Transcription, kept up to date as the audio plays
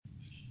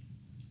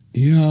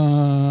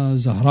يا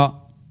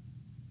زهراء،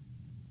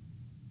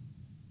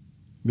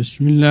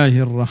 بسم الله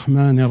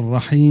الرحمن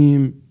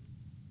الرحيم.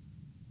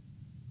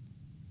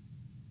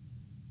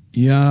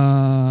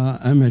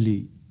 يا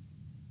أملي،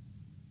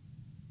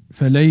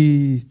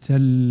 فليت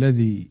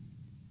الذي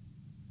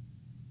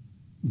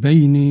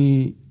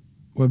بيني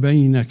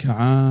وبينك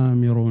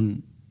عامر،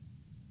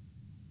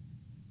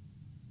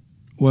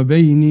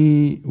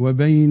 وبيني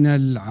وبين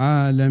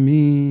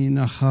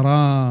العالمين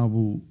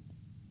خراب،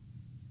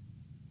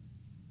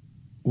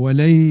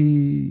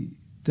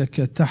 وليتك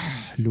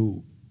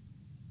تحلو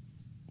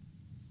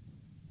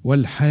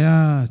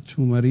والحياة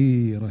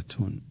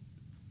مريرة،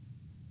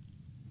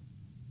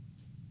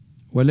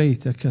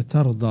 وليتك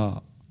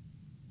ترضى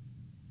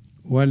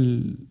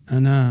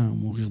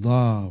والأنام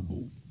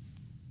غضاب.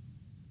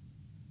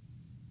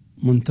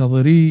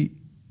 منتظري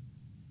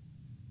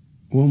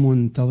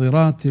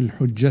ومنتظرات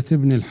الحجة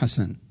ابن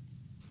الحسن،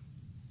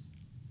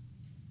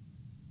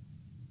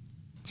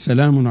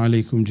 سلام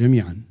عليكم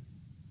جميعا.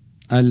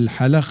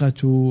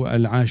 الحلقة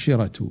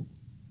 10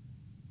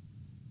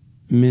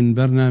 من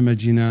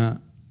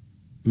برنامجنا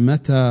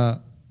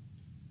متى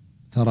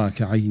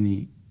تراك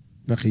عيني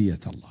بقية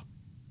الله.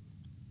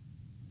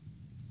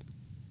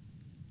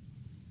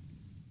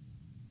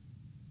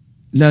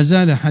 لا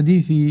زال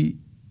حديثي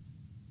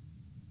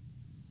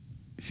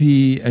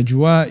في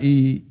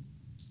أجواء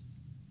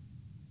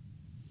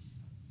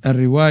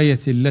الرواية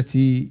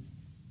التي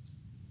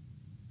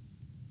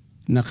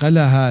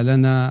نقلها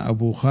لنا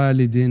أبو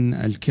خالد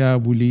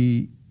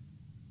الكابلي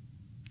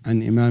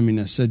عن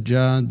إمامنا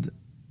السجاد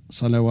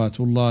صلوات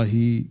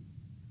الله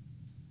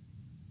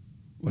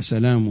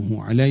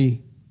وسلامه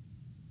عليه،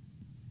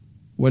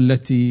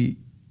 والتي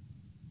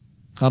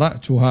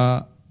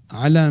قرأتها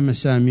على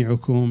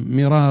مسامعكم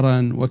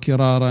مرارا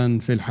وكرارا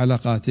في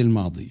الحلقات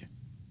الماضية.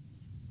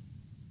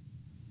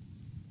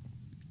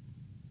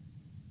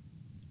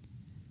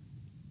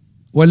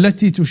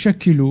 والتي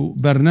تشكل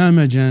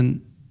برنامجا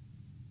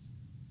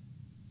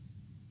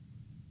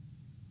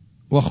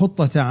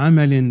وخطة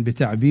عمل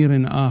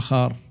بتعبير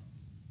آخر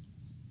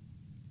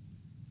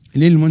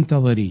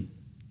للمنتظرين.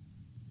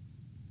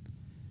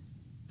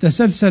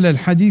 تسلسل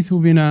الحديث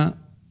بنا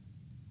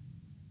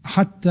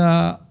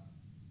حتى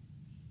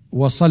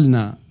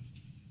وصلنا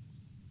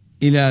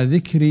إلى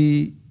ذكر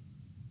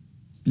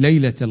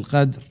ليلة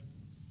القدر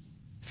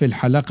في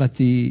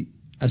الحلقة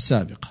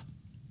السابقة،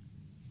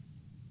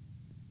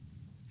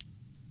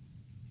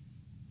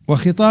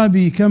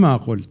 وخطابي كما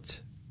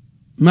قلت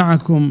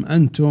معكم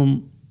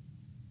أنتم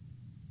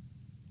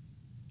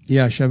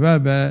يا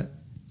شباب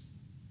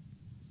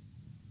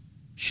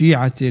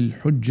شيعة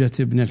الحجة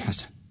ابن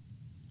الحسن.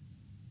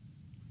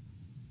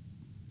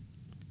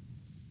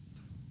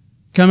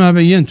 كما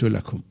بينت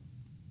لكم،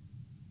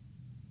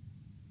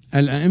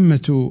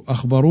 الأئمة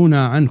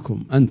أخبرونا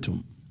عنكم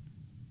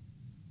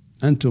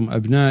أنتم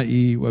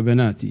أبنائي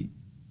وبناتي.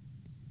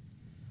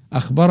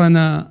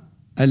 أخبرنا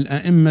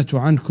الأئمة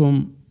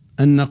عنكم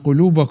أن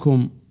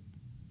قلوبكم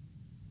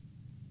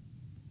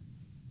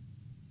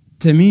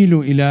تميل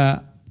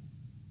إلى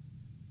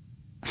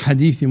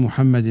حديث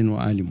محمد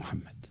وآل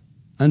محمد.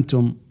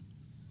 أنتم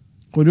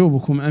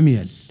قلوبكم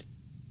أميل،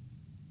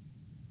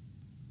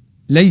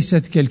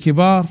 ليست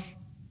كالكبار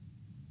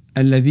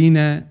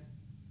الذين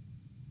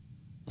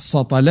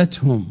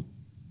سطلتهم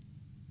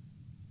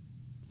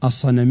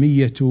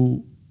الصنمية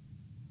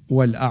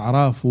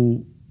والأعراف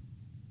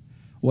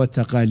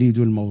والتقاليد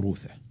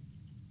الموروثة.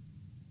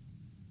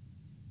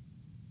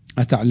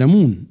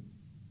 أتعلمون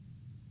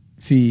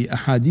في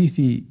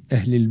أحاديث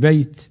أهل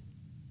البيت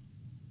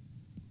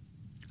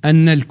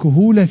أن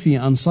الكهول في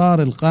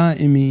أنصار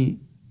القائم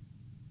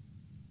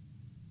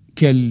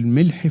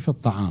كالملح في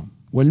الطعام،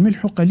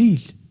 والملح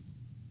قليل،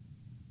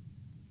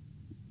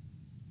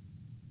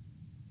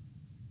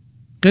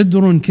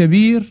 قدر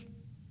كبير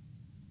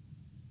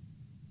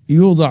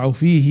يوضع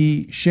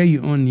فيه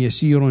شيء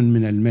يسير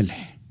من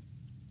الملح.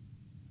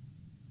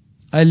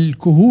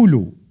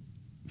 الكهول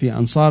في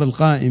أنصار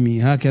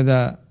القائم،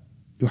 هكذا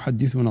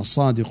يحدثنا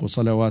الصادق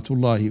صلوات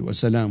الله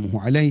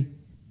وسلامه عليه،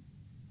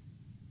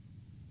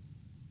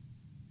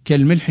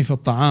 كالملح في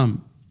الطعام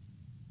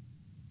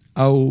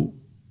أو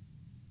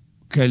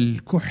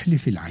كالكحل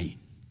في العين.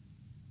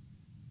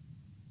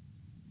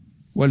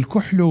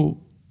 والكحل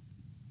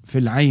في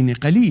العين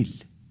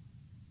قليل،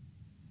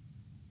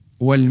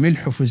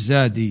 والملح في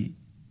الزاد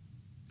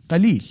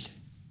قليل.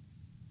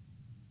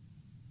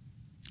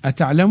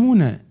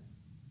 أتعلمون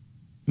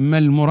ما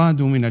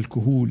المراد من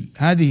الكهول؟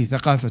 هذه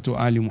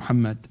ثقافة آل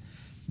محمد.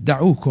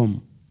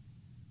 دعوكم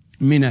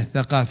من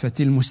الثقافة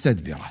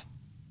المستدبرة،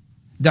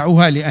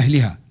 دعوها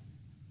لأهلها.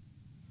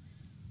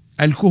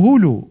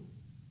 الكهول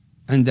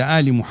عند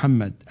آل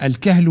محمد،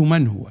 الكهل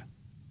من هو؟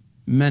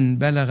 من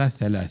بلغ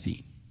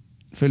 30.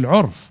 في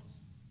العرف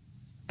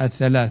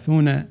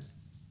 30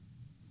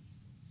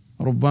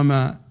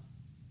 ربما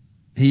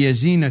هي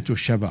زينة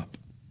الشباب،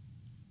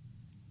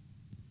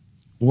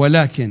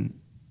 ولكن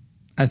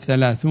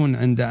 30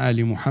 عند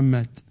آل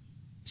محمد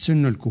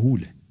سن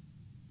الكهولة.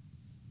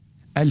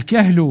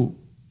 الكهل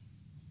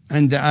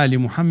عند آل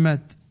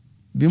محمد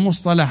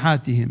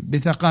بمصطلحاتهم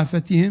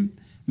بثقافتهم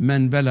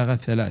من بلغ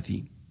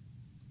 30.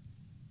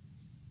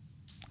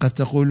 قد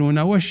تقولون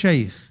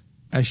والشيخ؟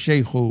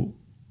 الشيخ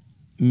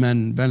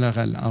من بلغ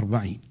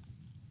 40.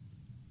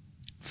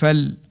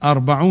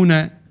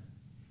 فال40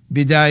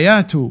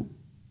 بدايات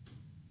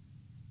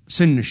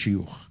سن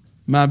الشيوخ،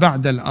 ما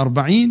بعد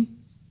 40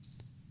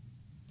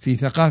 في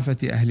ثقافة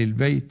أهل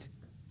البيت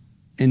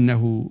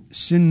إنه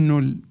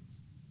سن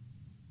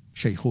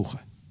الشيخوخة،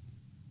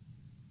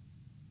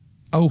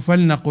 أو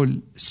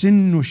فلنقل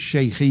سن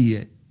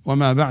الشيخية،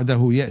 وما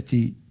بعده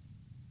يأتي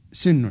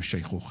سن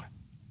الشيخوخة.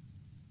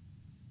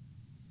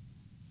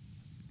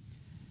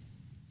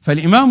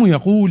 فالإمام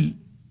يقول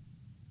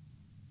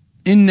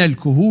إن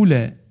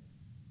الكهولة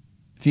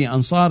في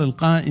أنصار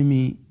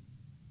القائم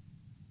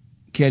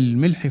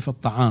كالملح في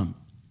الطعام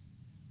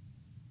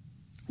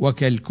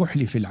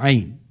وكالكحل في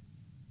العين.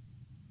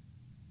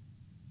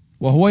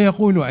 وهو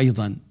يقول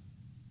أيضا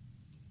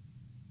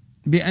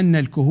بأن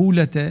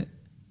الكهولة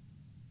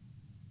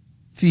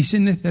في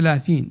سن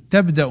 30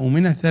 تبدأ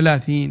من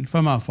 30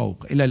 فما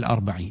فوق إلى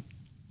 40،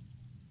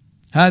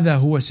 هذا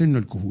هو سن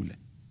الكهولة.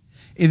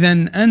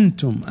 إذن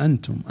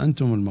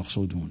أنتم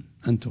المقصودون،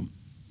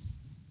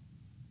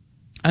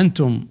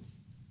 أنتم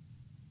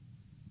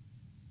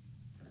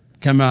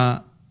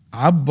كما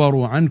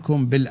عبروا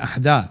عنكم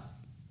بالأحداث،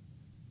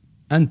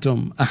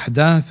 أنتم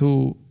أحداث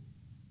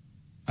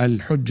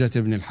الحجة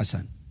بن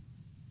الحسن،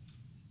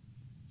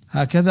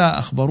 هكذا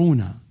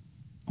أخبرونا.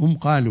 هم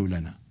قالوا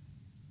لنا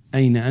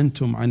أين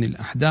أنتم عن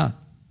الأحداث؟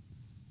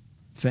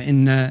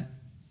 فإن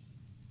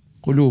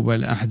قلوب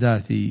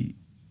الأحداث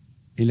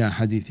إلى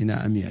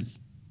حديثنا أميل.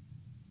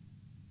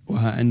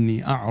 وها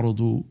أني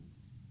أعرض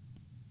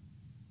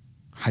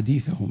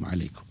حديثهم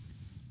عليكم،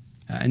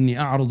 ها أني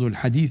أعرض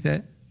الحديث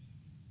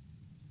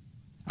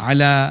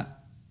على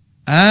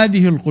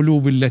هذه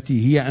القلوب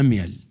التي هي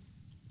أميل.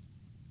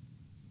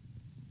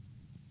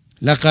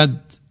 لقد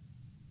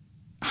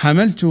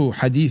حملت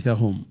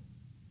حديثهم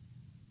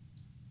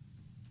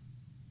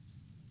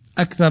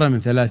أكثر من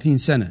 30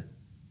 سنة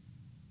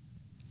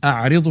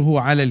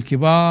أعرضه على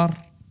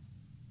الكبار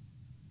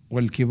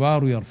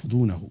والكبار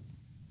يرفضونه.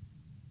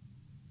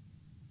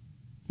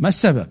 ما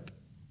السبب؟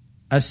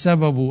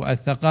 السبب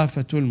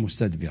الثقافة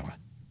المستدبرة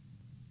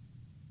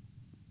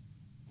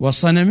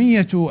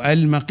والصنمية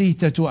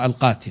المقيتة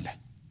القاتلة،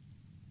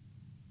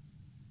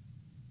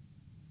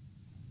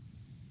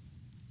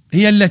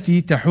 هي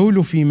التي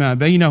تحول فيما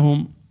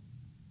بينهم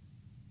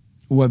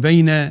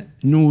وبين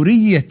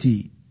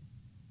نورية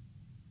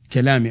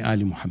كلام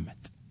آل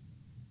محمد.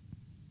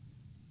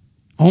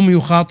 هم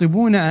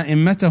يخاطبون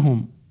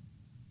أئمتهم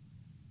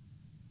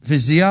في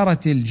الزيارة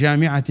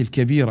الجامعة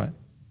الكبيرة: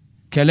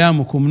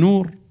 كلامكم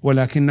نور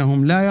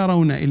ولكنهم لا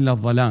يرون إلا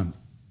الظلام.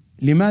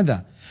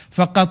 لماذا؟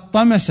 فقد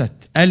طمست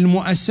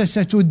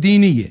المؤسسة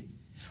الدينية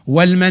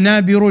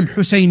والمنابر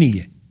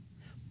الحسينية،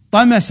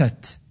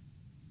 طمست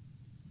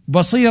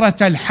بصيرة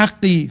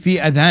الحق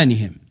في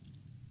أذهانهم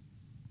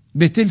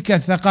بتلك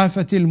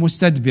الثقافة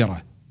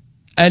المستدبرة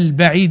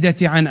البعيدة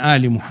عن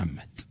آل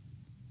محمد.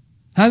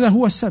 هذا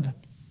هو السبب،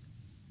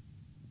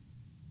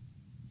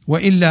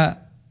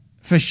 وإلا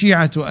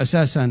فالشيعة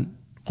أساسا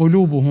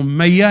قلوبهم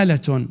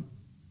ميالة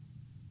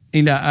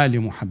إلى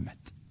آل محمد،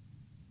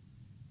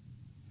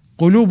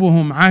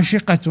 قلوبهم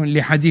عاشقة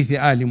لحديث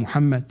آل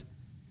محمد،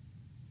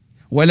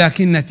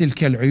 ولكن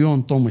تلك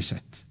العيون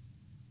طمست.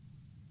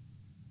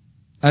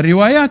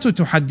 الروايات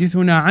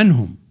تحدثنا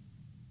عنهم،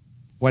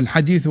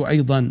 والحديث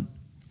أيضا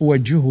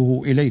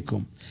أوجهه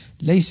إليكم،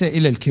 ليس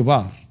إلى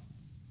الكبار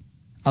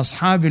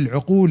أصحاب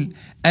العقول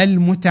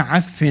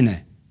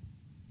المتعفنة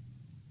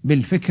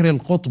بالفكر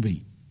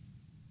القطبي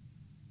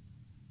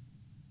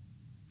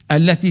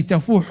التي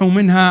تفوح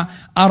منها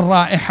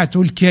الرائحة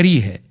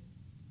الكريهة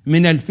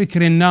من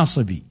الفكر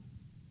الناصبي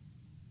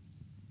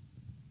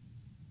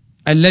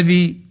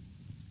الذي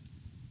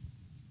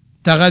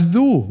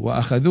تغذوه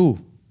وأخذوه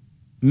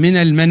من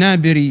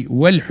المنابر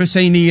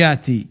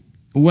والحسينيات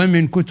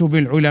ومن كتب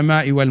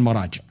العلماء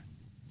والمراجع.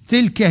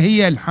 تلك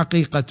هي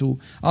الحقيقة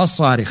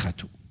الصارخة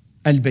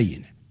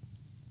البينة.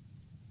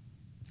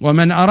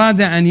 ومن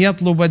أراد أن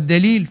يطلب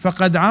الدليل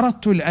فقد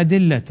عرضت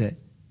الأدلة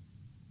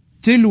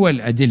تلو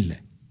الأدلة.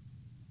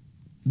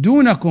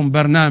 دونكم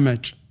برنامج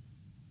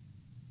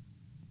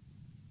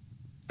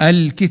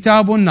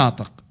الكتاب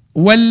الناطق،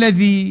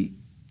 والذي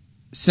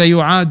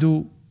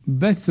سيعاد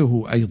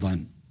بثه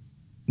أيضا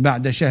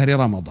بعد شهر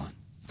رمضان.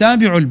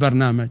 تابعوا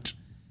البرنامج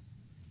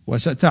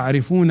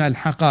وستعرفون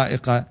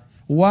الحقائق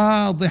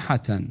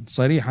واضحة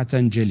صريحة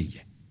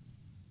جلية.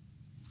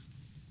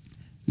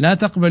 لا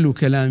تقبلوا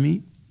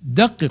كلامي،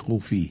 دققوا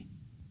فيه.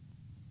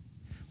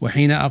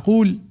 وحين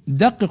أقول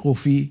دققوا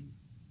فيه،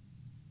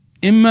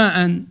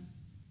 إما أن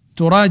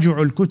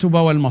تراجعوا الكتب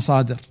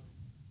والمصادر،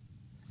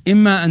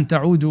 إما أن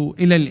تعودوا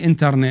إلى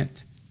الإنترنت،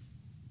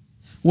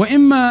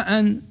 وإما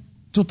أن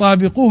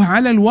تطابقوه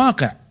على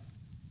الواقع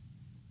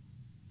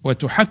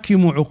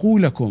وتحكموا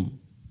عقولكم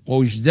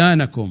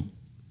ووجدانكم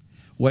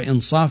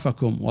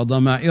وإنصافكم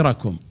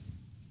وضمائركم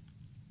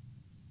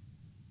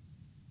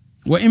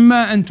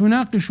وإما أن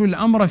تناقشوا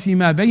الأمر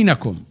فيما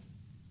بينكم.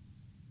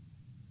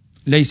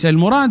 ليس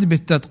المراد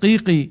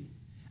بالتدقيق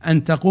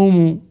أن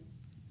تقوموا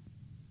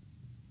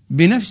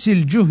بنفس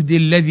الجهد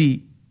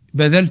الذي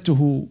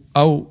بذلته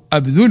أو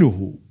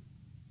أبذله،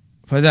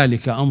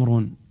 فذلك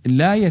أمر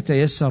لا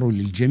يتيسر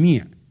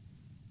للجميع،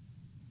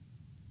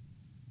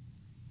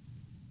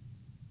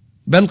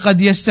 بل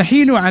قد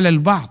يستحيل على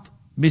البعض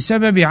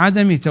بسبب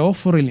عدم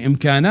توفر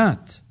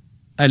الإمكانات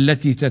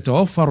التي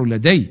تتوفر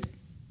لديه.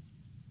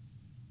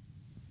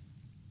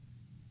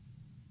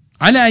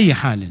 على أي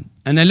حال،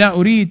 أنا لا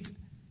أريد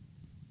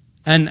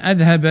أن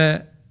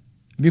أذهب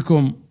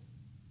بكم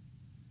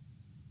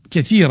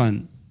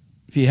كثيرا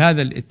في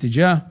هذا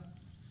الاتجاه،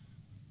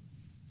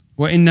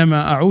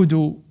 وإنما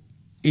أعود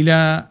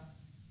إلى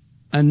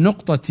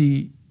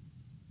النقطة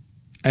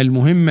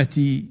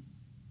المهمة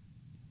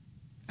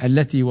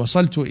التي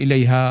وصلت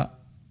إليها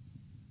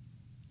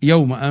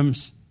يوم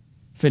أمس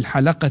في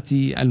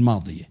الحلقة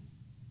الماضية،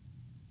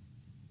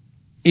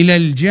 إلى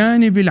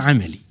الجانب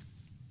العملي.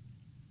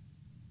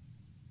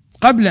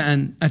 قبل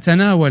أن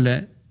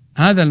أتناول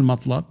هذا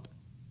المطلب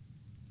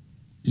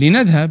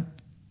لنذهب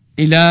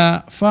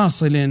إلى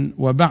فاصل،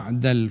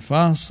 وبعد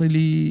الفاصل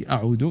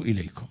أعود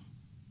إليكم.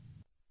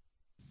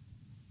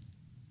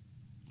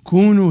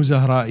 كونوا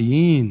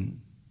زهرائيين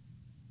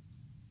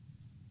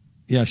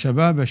يا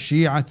شباب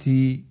الشيعة،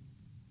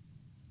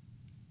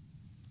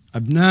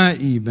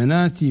 أبنائي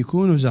بناتي،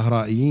 كونوا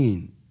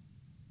زهرائيين.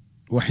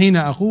 وحين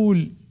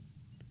أقول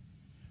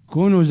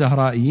كونوا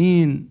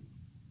زهرائيين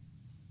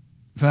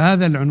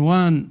فهذا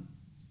العنوان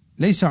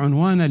ليس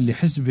عنوانا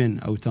لحزب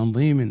أو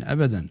تنظيم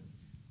أبدا،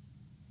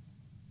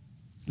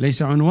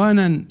 ليس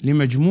عنوانا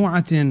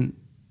لمجموعة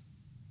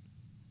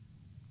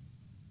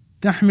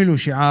تحمل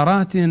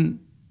شعارات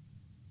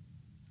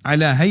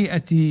على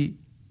هيئة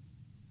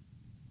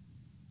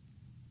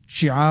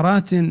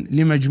شعارات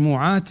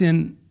لمجموعات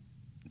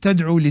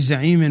تدعو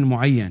لزعيم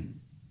معين.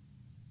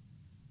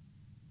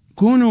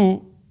 كونوا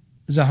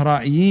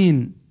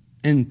زهرائيين،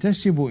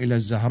 انتسبوا إلى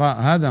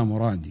الزهراء، هذا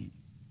مرادي.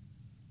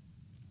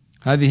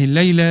 هذه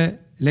الليلة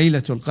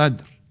ليلة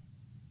القدر،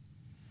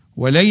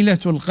 وليلة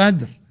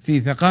القدر في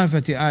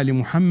ثقافة آل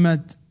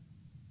محمد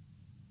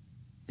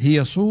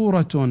هي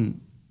صورة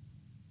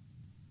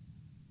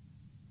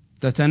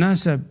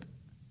تتناسب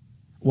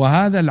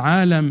وهذا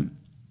العالم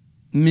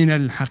من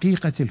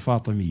الحقيقة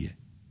الفاطمية،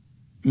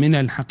 من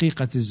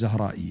الحقيقة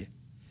الزهرائية.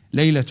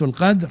 ليلة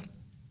القدر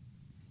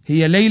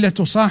هي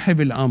ليلة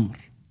صاحب الأمر،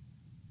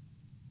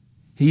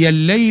 هي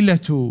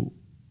الليلة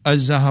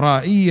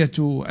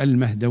الزهرائية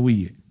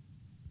المهدوية.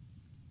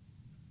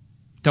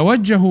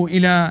 توجهوا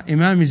إلى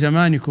إمام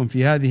زمانكم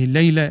في هذه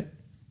الليلة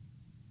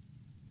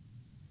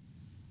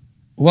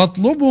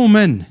واطلبوا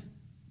منه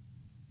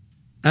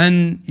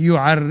أن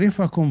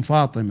يعرفكم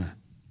فاطمة.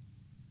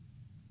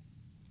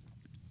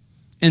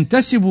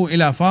 انتسبوا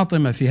إلى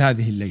فاطمة في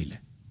هذه الليلة.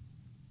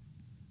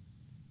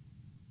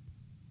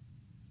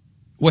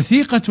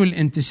 وثيقة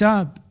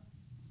الانتساب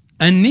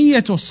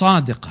النية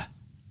الصادقة،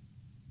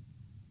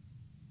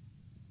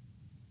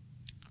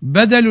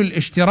 بدل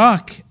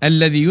الاشتراك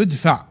الذي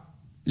يدفع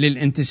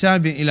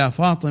للانتساب إلى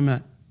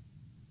فاطمة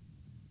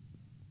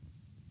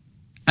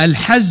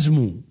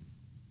الحزم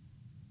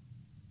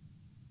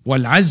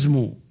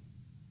والعزم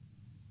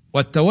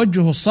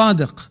والتوجه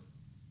الصادق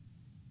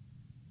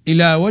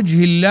إلى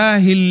وجه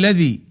الله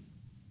الذي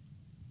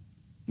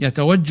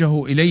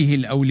يتوجه إليه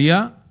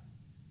الأولياء.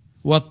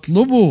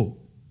 واطلبوا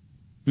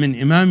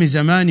من إمام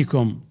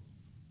زمانكم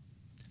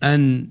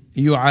أن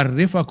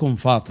يعرفكم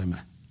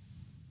فاطمة.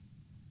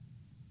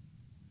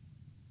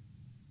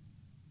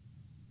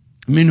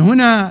 من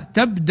هنا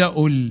تبدأ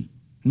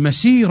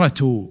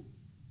المسيرة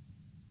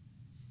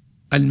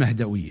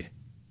المهدوية،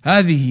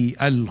 هذه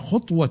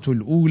الخطوة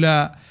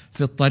الأولى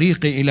في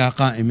الطريق إلى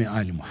قائم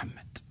آل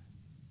محمد.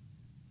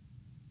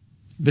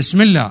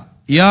 بسم الله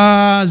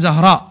يا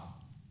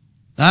زهراء،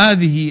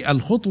 هذه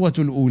الخطوة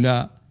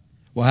الأولى،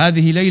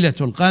 وهذه ليلة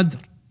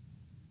القدر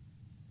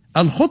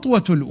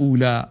الخطوة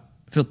الأولى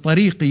في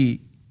الطريق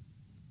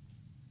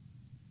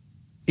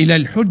إلى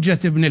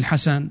الحجة بن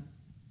الحسن،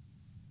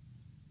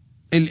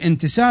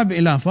 الانتساب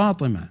إلى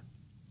فاطمة،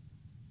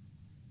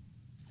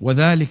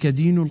 وذلك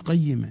دين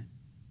القيمة،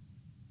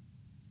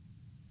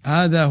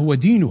 هذا هو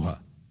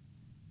دينها.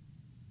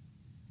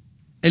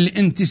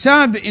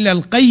 الانتساب إلى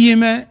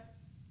القيمة،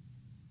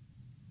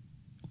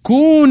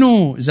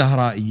 كونوا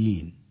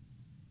زهرائيين،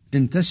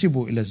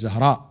 انتسبوا إلى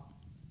الزهراء.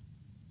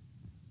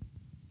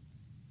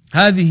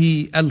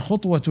 هذه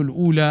الخطوة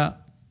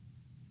الأولى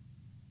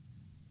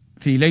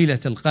في ليلة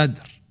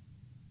القدر.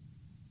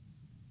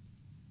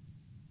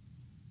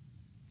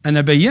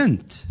 أنا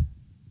بينت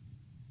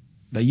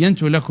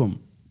لكم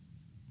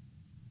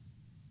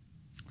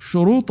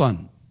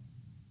شروطا،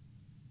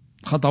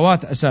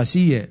 خطوات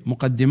أساسية،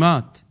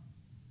 مقدمات،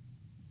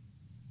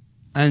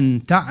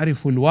 أن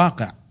تعرفوا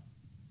الواقع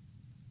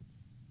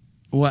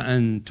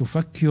وأن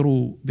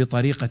تفكروا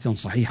بطريقة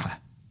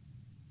صحيحة.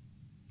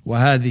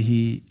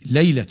 وهذه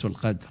ليلة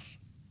القدر.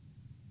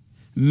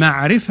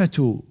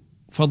 معرفة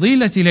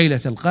فضيلة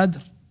ليلة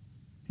القدر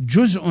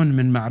جزء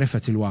من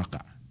معرفة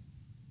الواقع.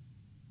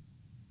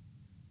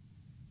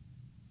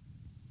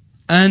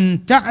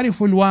 أن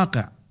تعرفوا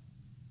الواقع،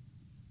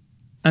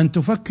 أن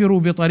تفكروا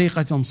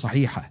بطريقة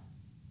صحيحة.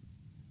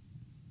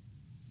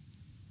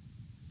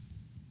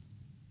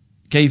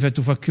 كيف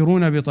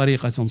تفكرون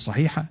بطريقة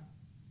صحيحة؟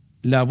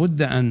 لا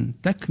بد أن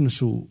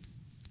تكنسوا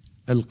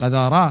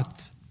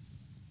القذارات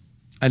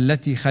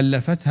التي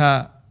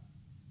خلفتها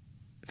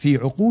في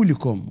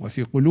عقولكم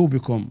وفي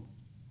قلوبكم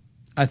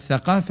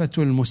الثقافة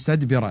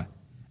المستدبرة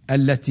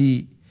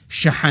التي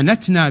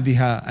شحنتنا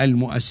بها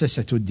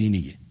المؤسسة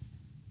الدينية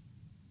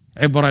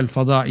عبر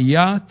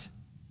الفضائيات،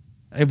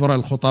 عبر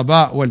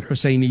الخطباء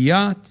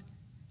والحسينيات،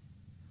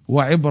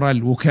 وعبر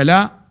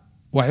الوكلاء،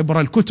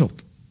 وعبر الكتب.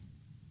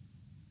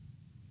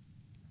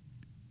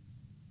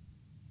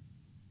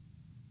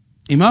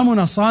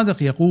 إمامنا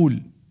الصادق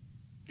يقول: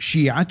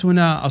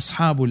 شيعتنا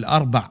أصحاب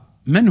الأربع.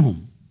 من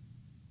هم؟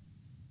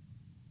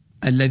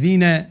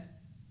 الذين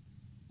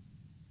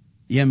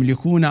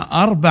يملكون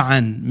 4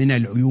 من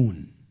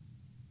العيون.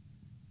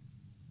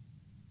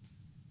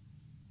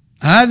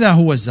 هذا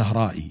هو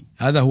الزهرائي،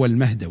 هذا هو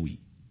المهدوي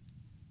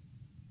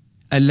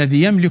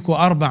الذي يملك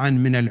 4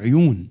 من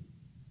العيون: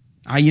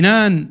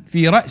 عينان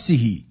في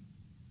رأسه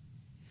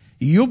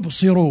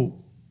يبصر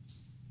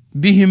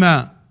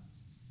بهما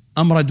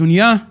أمر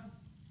دنياه،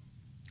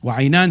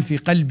 وعينان في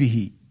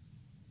قلبه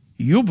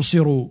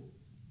يبصر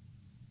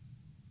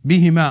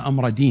بهما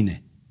أمر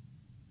دينه.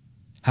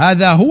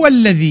 هذا هو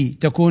الذي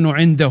تكون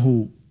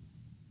عنده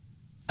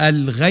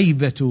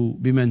الغيبة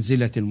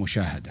بمنزلة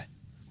المشاهدة،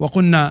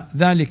 وقلنا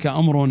ذلك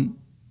أمر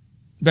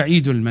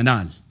بعيد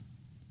المنال،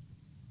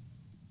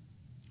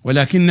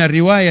 ولكن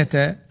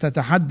الرواية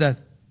تتحدث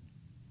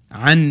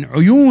عن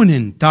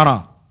عيون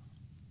ترى.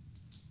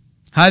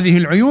 هذه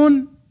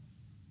العيون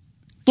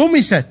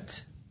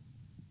طمست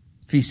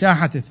في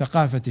ساحة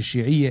الثقافة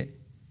الشيعية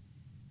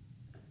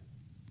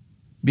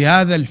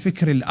بهذا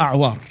الفكر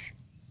الأعور،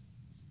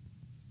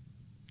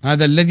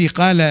 هذا الذي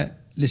قال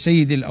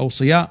لسيد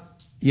الأوصياء: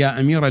 يا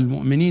أمير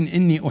المؤمنين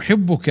إني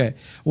أحبك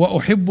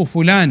وأحب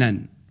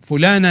فلانا،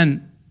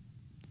 فلانا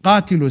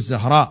قاتل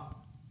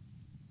الزهراء،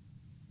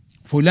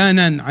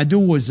 فلانا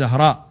عدو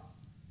الزهراء.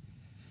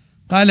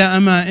 قال: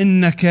 أما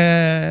إنك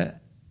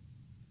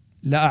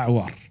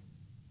لأعور،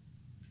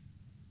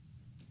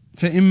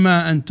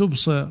 فإما أن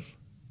تبصر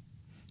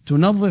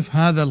تنظف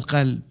هذا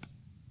القلب،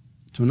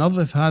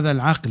 تنظف هذا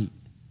العقل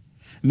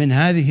من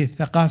هذه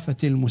الثقافة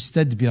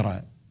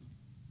المستدبرة،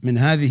 من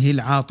هذه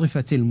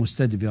العاطفة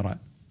المستدبرة،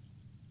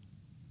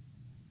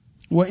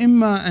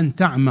 وإما أن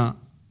تعمى،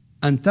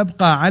 أن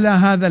تبقى على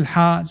هذا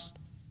الحال،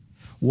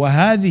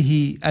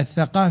 وهذه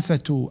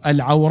الثقافة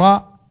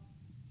العوراء،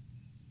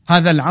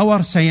 هذا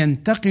العور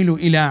سينتقل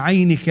إلى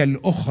عينك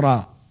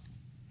الأخرى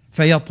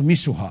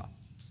فيطمسها.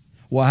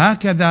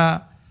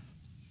 وهكذا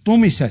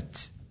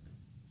طمست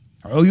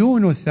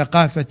عيون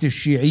الثقافة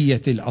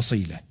الشيعية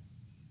الأصيلة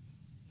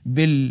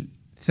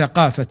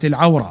بالثقافة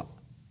العوراء.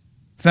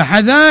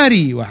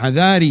 فحذاري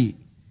وحذاري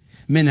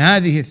من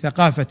هذه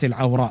الثقافة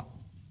العوراء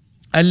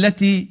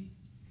التي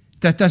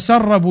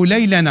تتسرب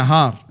ليل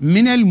نهار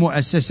من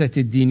المؤسسة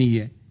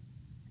الدينية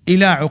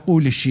إلى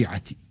عقول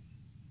الشيعة.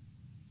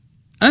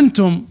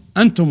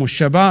 أنتم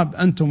الشباب،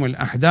 أنتم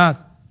الأحداث،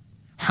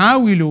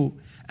 حاولوا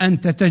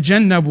أن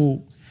تتجنبوا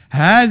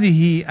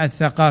هذه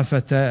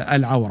الثقافة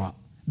العوراء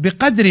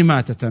بقدر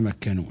ما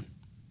تتمكنون.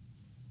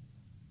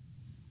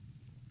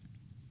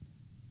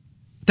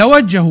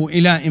 توجهوا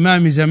إلى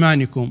إمام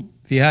زمانكم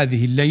في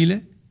هذه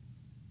الليلة.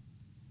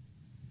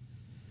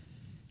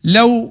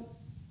 لو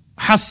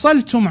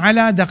حصلتم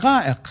على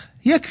دقائق،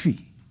 يكفي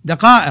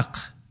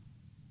دقائق،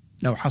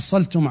 لو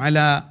حصلتم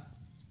على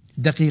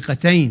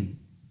دقيقتين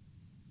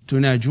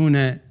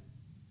تناجون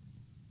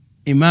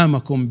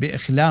إمامكم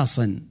بإخلاص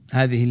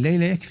هذه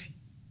الليلة، يكفي،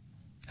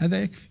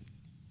 هذا يكفي.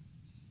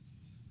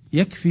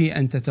 يكفي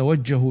أن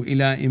تتوجهوا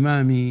إلى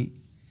إمام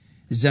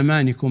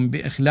زمانكم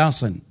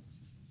بإخلاص،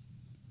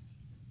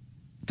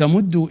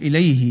 تمدوا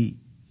إليه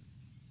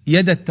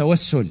يد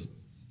التوسل.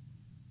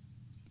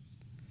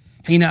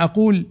 حين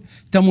أقول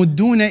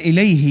تمدون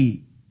إليه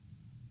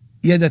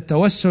يد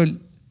التوسل،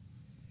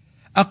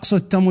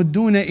 أقصد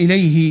تمدون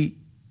إليه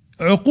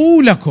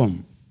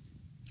عقولكم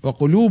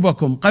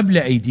وقلوبكم قبل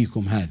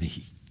أيديكم هذه،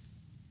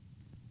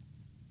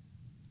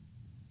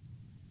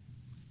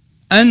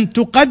 أن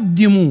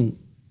تقدموا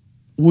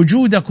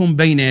وجودكم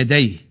بين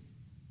يديه،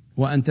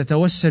 وأن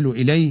تتوسلوا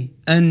إليه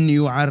أن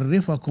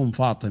يعرفكم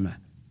فاطمة،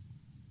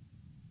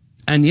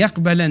 أن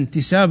يقبل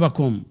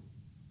انتسابكم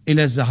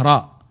إلى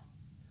الزهراء.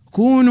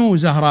 كونوا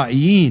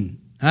زهرائيين،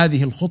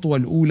 هذه الخطوة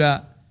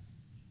الأولى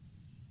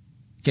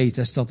كي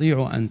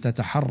تستطيعوا أن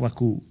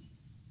تتحركوا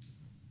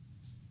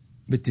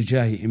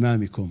باتجاه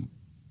إمامكم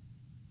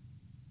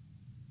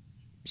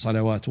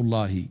صلوات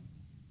الله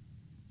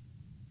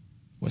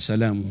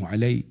وسلامه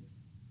عليه.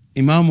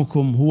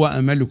 إمامكم هو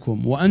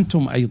أملكم،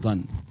 وأنتم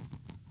أيضا،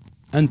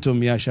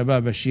 أنتم يا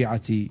شباب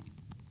الشيعة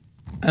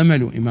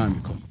أمل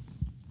إمامكم،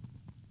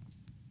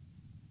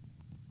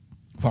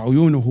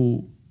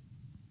 فعيونه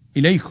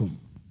إليكم.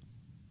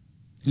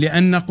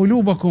 لأن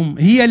قلوبكم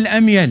هي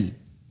الأميل،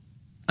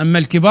 أما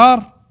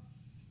الكبار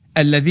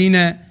الذين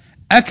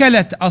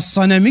أكلت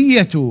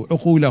الصنمية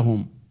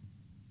عقولهم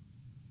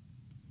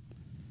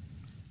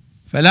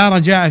فلا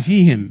رجاء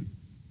فيهم.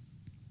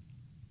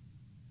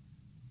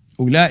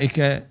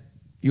 أولئك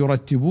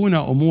يرتبون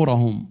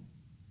أمورهم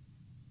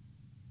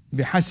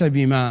بحسب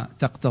ما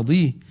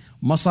تقتضيه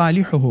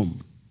مصالحهم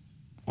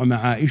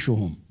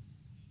ومعائشهم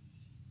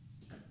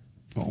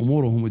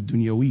وأمورهم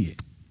الدنيوية،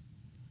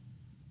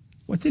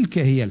 وتلك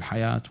هي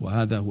الحياة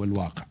وهذا هو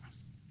الواقع.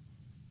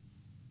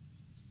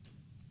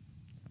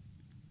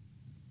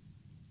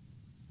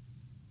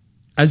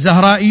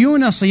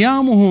 الزهرائيون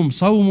صيامهم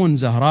صوم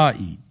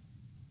زهرائي،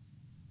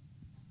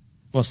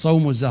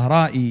 والصوم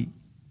الزهرائي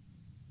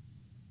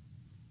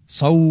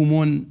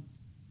صوم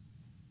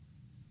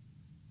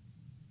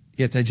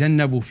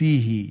يتجنب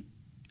فيه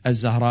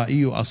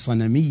الزهرائي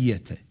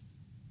الصنمية.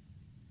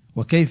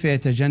 وكيف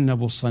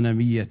يتجنب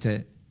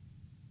الصنمية؟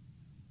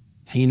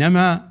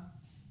 حينما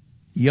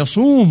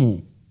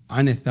يصوم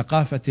عن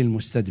الثقافة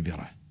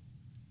المستدبرة،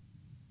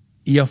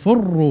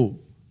 يفر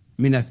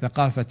من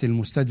الثقافة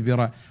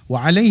المستدبرة،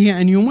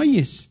 وعليه أن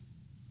يميز.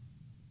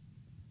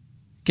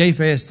 كيف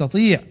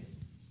يستطيع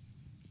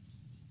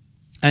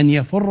أن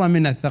يفر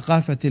من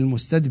الثقافة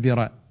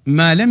المستدبرة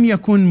ما لم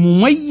يكن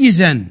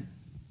مميزا؟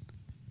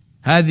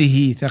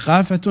 هذه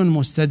ثقافة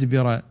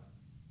مستدبرة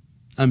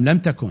أم لم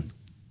تكن؟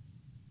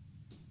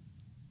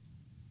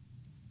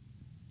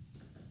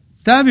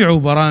 تابعوا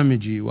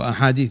برامجي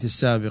وأحاديث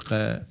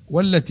السابقة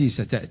والتي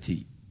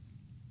ستأتي.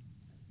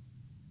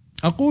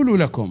 أقول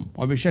لكم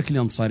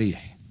وبشكل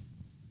صريح: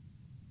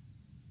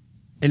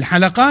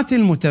 الحلقات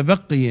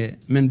المتبقية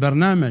من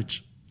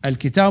برنامج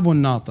الكتاب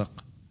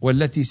الناطق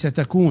والتي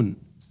ستكون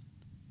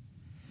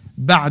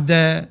بعد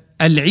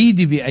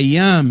العيد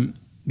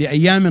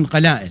بأيام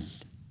قلائل،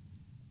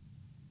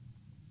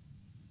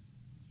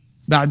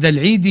 بعد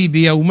العيد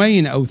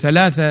بيومين أو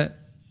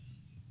 3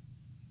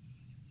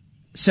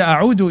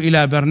 سأعود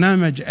إلى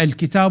برنامج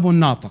الكتاب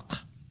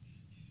الناطق،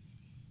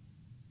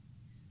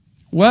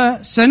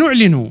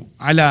 وسنعلن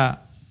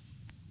على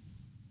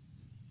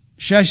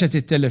شاشة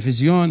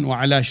التلفزيون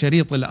وعلى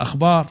شريط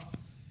الأخبار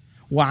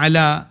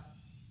وعلى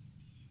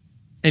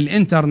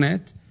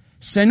الإنترنت،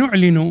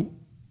 سنعلن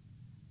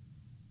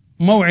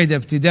موعد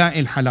ابتداء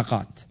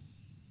الحلقات.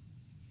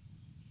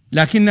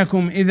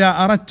 لكنكم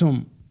إذا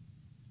أردتم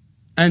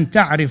أن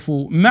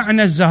تعرفوا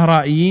معنى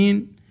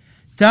الزهرائيين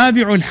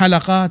تابعوا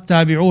الحلقات،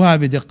 تابعوها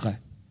بدقة،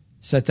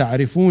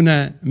 ستعرفون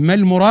ما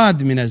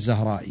المراد من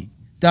الزهرائي.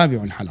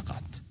 تابعوا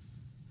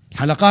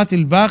الحلقات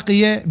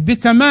الباقية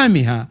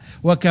بتمامها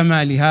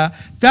وكمالها،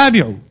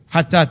 تابعوا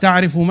حتى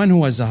تعرفوا من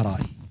هو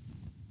الزهرائي.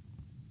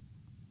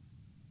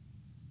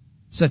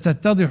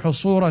 ستتضح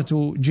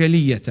الصورة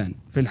جلية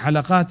في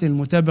الحلقات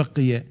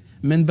المتبقية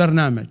من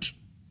برنامج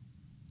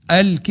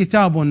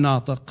الكتاب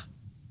الناطق،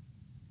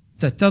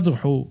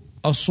 تتضح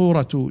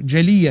الصورة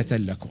جلية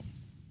لكم.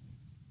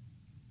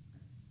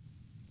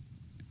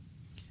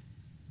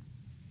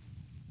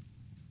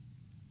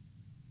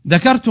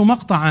 ذكرت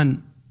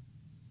مقطعا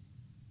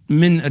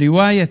من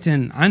رواية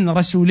عن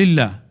رسول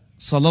الله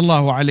صلى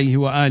الله عليه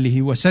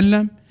وآله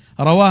وسلم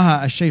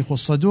رواها الشيخ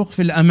الصدوق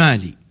في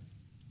الأمالي،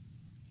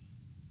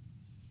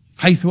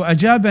 حيث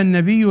أجاب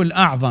النبي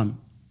الأعظم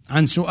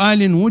عن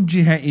سؤال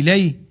وجه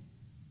إليه: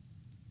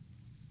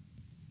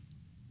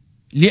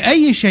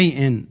 لأي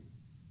شيء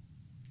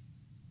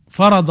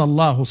فرض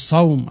الله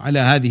الصوم على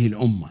هذه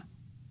الأمة؟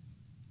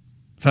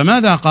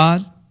 فماذا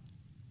قال؟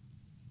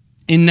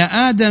 إن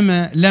آدم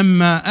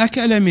لما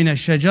أكل من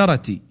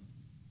الشجرة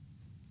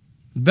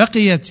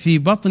بقيت في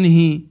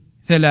بطنه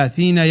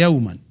 30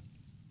 يوما،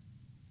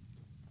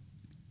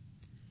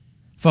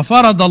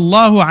 ففرض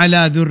الله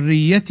على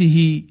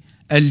ذريته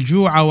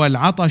الجوع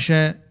والعطش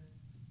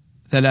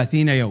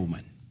 30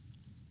 يوما.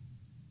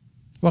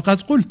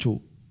 وقد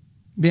قلت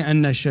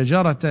بأن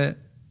الشجرة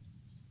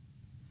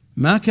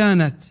ما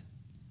كانت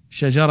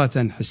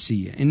شجرة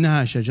حسية،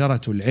 إنها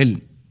شجرة العلم.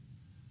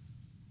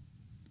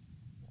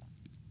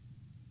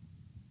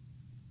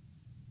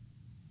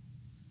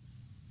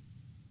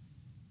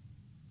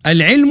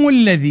 العلم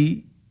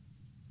الذي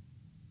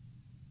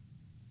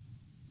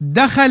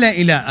دخل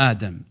إلى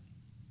آدم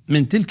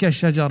من تلك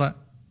الشجرة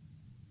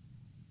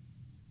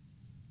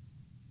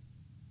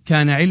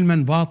كان علما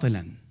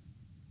باطلا.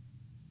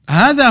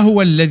 هذا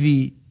هو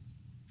الذي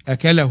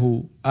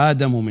أكله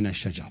آدم من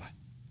الشجرة.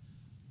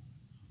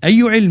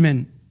 أي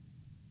علم؟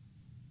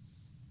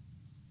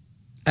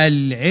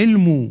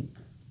 العلم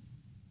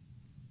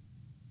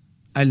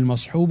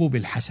المصحوب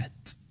بالحسد.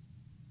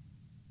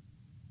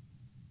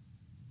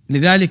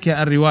 لذلك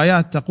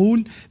الروايات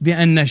تقول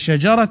بأن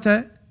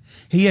الشجرة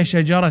هي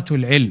شجرة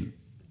العلم،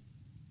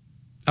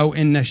 أو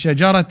إن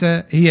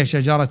الشجرة هي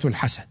شجرة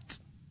الحسد.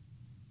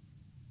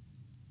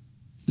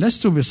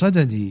 لست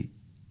بصدد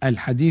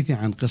الحديث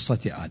عن قصة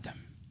آدم،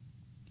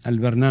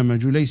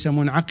 البرنامج ليس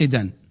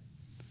منعقدا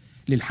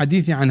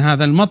للحديث عن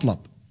هذا المطلب،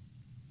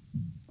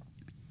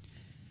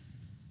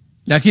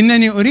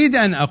 لكنني أريد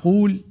أن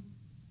أقول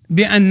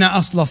بأن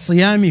أصل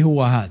الصيام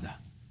هو هذا: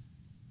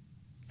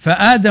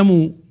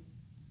 فآدم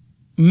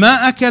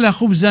ما أكل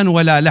خبزا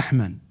ولا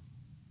لحما،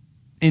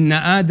 إن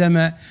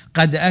آدم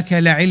قد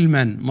أكل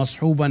علما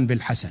مصحوبا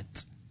بالحسد.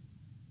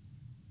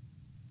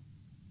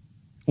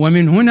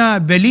 ومن هنا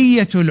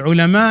بلية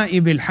العلماء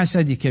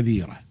بالحسد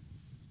كبيرة.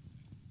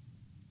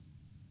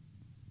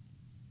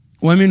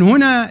 ومن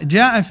هنا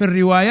جاء في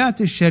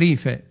الروايات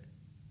الشريفة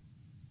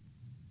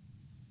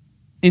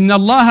إن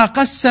الله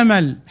قسم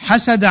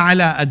الحسد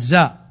على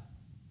أجزاء،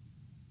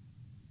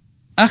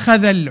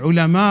 أخذ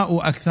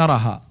العلماء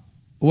أكثرها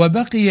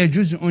وبقي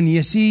جزء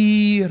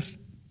يسير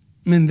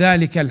من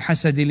ذلك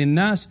الحسد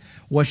للناس،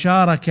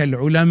 وشارك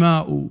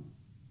العلماء،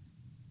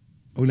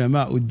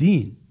 علماء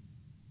الدين،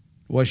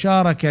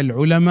 وشارك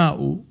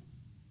العلماء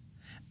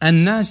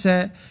الناس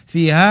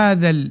في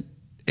هذا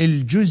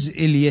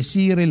الجزء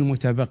اليسير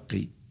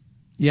المتبقي.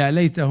 يا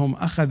ليتهم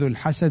أخذوا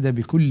الحسد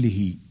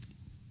بكله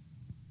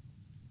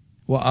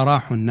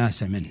وأراحوا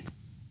الناس منه.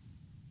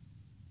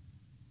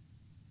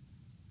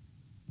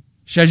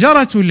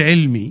 شجرة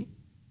العلم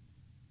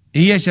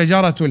هي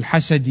شجرة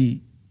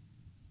الحسد،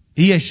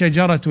 هي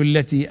الشجرة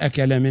التي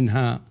أكل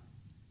منها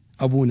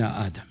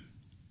أبونا آدم.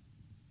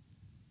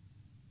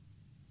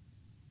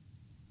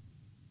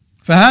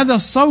 فهذا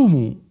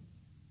الصوم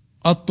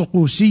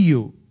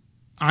الطقوسي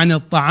عن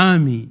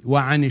الطعام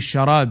وعن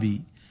الشراب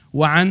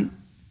وعن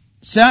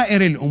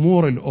سائر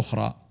الأمور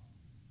الأخرى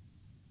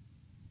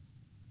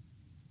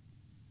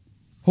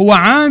هو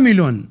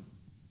عامل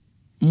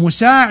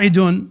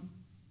مساعد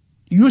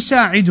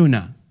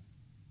يساعدنا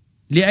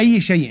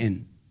لأي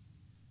شيء،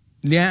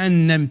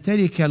 لأن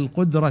نمتلك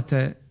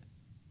القدرة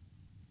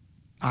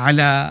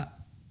على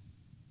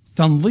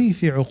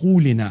تنظيف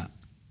عقولنا،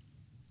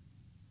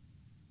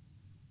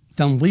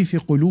 تنظيف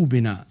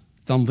قلوبنا،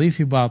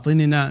 تنظيف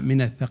باطننا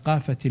من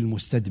الثقافة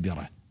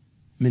المستدبرة،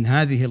 من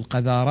هذه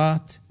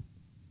القذارات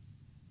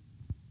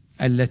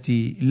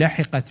التي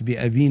لحقت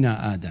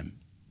بأبينا آدم.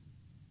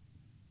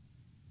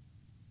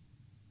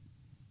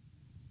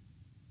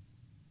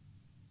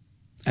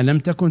 ألم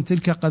تكن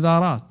تلك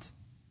قذارات؟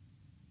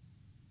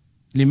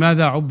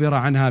 لماذا عبر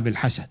عنها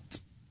بالحسد؟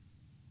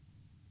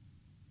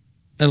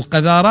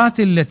 القذارات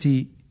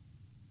التي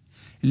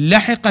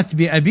لحقت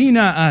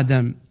بأبينا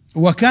آدم،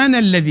 وكان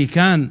الذي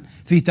كان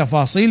في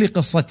تفاصيل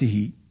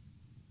قصته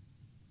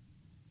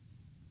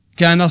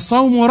كان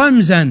الصوم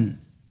رمزا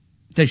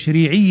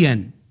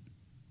تشريعيا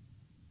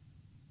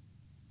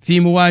في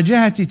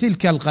مواجهة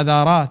تلك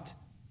القذارات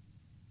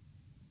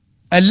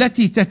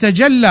التي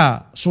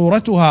تتجلى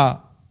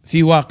صورتها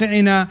في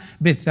واقعنا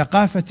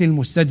بالثقافة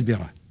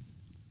المستدبرة.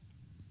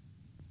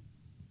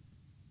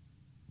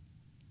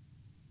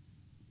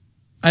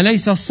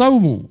 أليس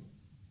الصوم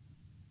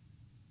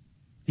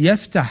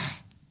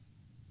يفتح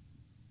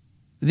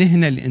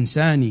ذهن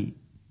الإنسان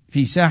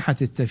في ساحة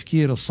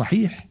التفكير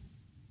الصحيح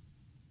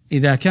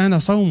إذا كان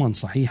صوما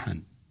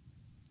صحيحا؟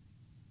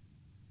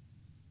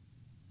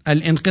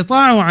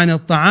 الانقطاع عن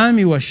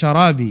الطعام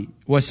والشراب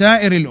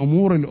وسائر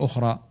الأمور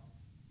الأخرى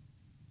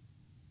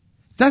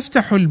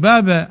تفتح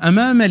الباب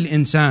أمام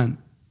الإنسان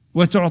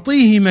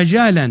وتعطيه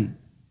مجالا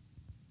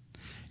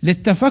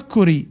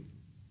للتفكر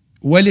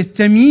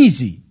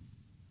وللتمييز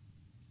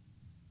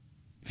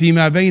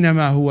فيما بين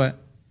ما هو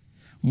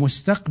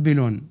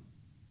مستقبل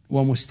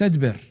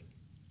ومستدبر،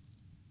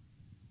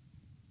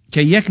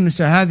 كي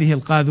يكنس هذه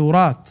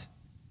القاذورات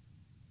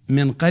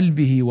من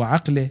قلبه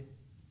وعقله.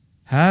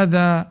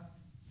 هذا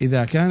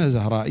إذا كان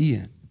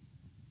زهرائيا،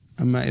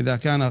 أما إذا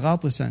كان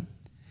غاطسا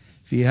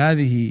في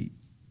هذه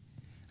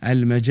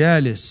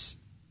المجالس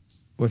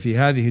وفي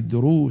هذه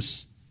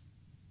الدروس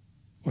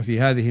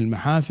وفي هذه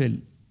المحافل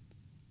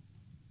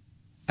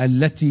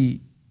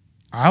التي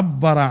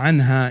عبر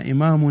عنها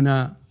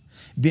إمامنا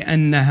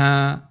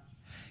بأنها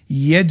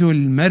يد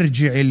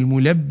المرجع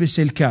الملبس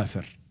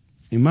الكافر.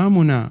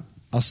 إمامنا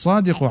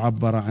الصادق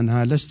عبر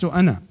عنها، لست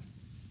أنا.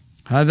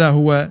 هذا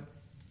هو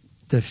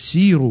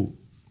تفسير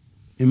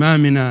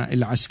إمامنا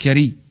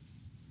العسكري.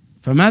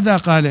 فماذا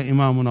قال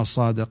إمامنا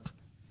الصادق؟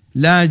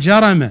 لا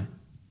جرم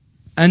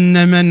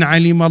أن من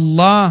علم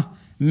الله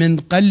من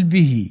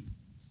قلبه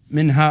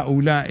من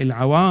هؤلاء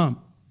العوام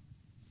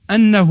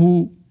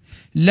أنه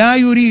لا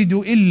يريد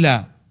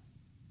إلا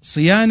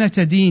صيانة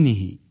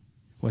دينه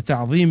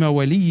وتعظيم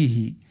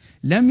وليه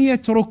لم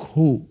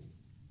يتركه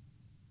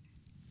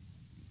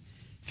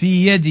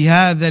في يد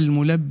هذا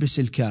الملبس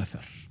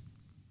الكافر.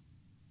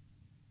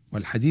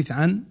 والحديث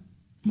عن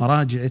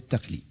مراجع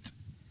التقليد،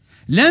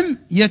 لم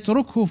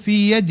يتركه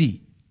في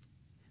يد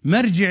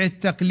مرجع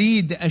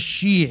التقليد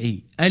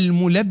الشيعي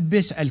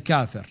الملبس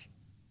الكافر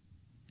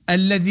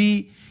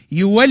الذي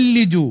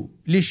يولد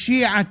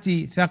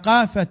للشيعة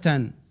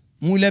ثقافة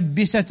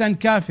ملبسة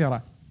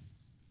كافرة.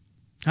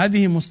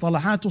 هذه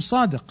مصطلحات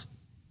الصادق.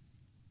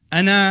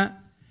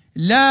 أنا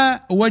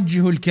لا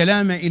أوجه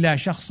الكلام إلى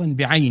شخص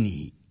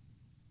بعينه،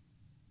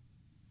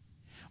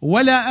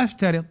 ولا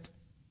أفترض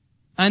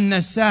أن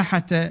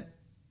الساحة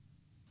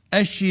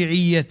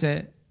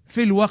الشيعية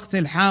في الوقت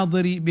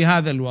الحاضر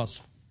بهذا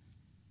الوصف،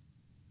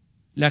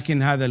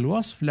 لكن هذا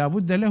الوصف لا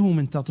بد له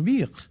من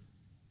تطبيق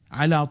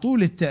على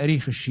طول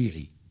التاريخ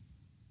الشيعي.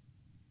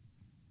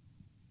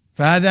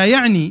 فهذا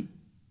يعني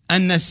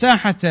أن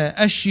الساحة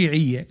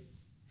الشيعية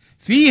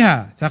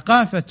فيها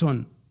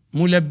ثقافة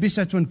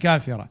ملبسة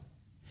كافرة.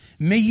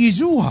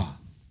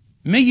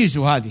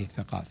 ميزوا هذه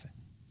الثقافة،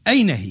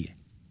 أين هي؟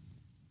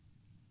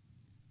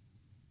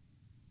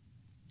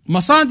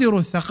 مصادر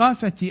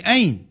الثقافة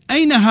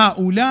أين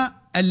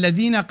هؤلاء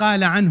الذين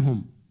قال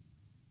عنهم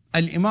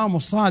الإمام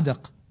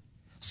الصادق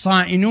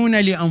صائنون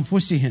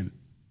لأنفسهم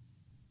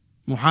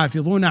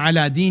محافظون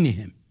على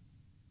دينهم؟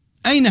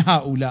 أين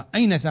هؤلاء؟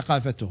 أين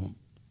ثقافتهم؟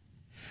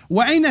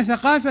 وأين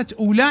ثقافة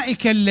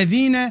أولئك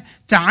الذين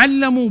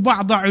تعلموا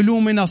بعض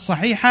علومنا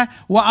الصحيحة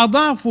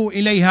وأضافوا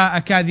إليها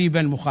أكاذيب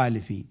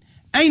المخالفين؟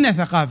 أين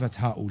ثقافة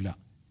هؤلاء؟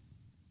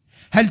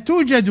 هل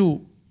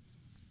توجد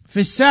في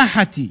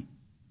الساحة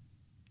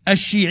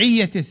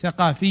الشيعية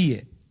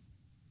الثقافية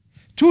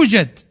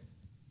توجد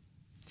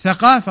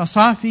ثقافة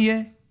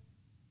صافية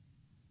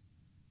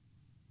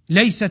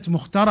ليست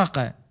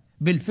مخترقة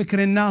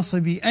بالفكر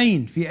الناصبي؟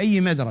 أين؟ في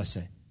أي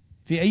مدرسة؟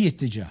 في أي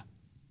اتجاه؟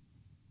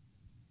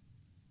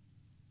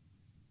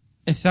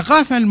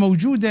 الثقافة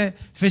الموجودة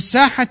في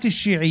الساحة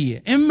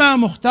الشيعية إما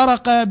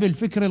مخترقة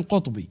بالفكر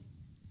القطبي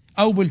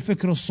أو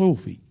بالفكر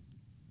الصوفي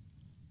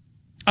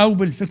أو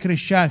بالفكر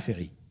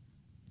الشافعي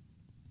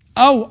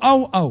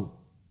أو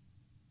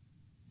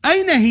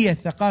أين هي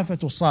الثقافة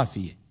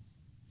الصافية؟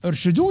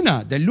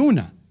 ارشدونا،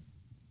 دلونا.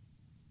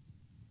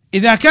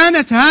 إذا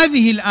كانت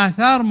هذه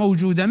الآثار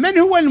موجودة، من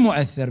هو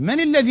المؤثر؟ من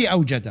الذي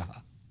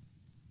أوجدها؟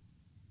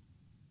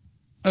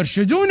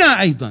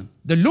 ارشدونا أيضا،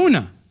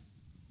 دلونا.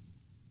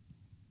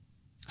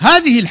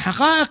 هذه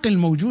الحقائق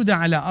الموجودة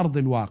على أرض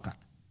الواقع.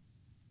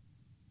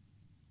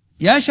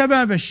 يا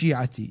شباب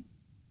الشيعة،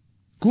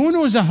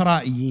 كونوا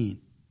زهرائيين،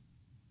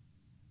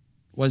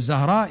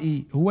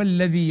 والزهرائي هو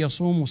الذي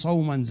يصوم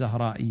صوما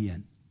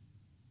زهرائيا،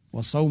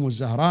 والصوم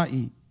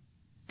الزهرائي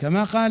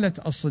كما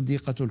قالت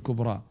الصديقة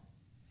الكبرى: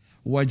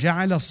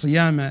 وجعل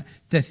الصيام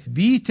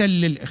تثبيتا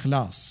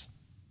للإخلاص.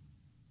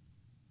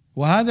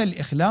 وهذا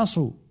الإخلاص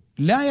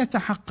لا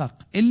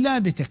يتحقق إلا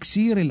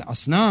بتكسير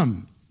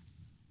الأصنام،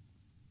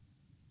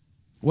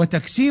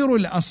 وتكسير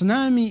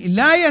الأصنام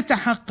لا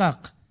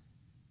يتحقق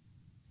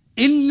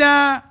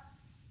إلا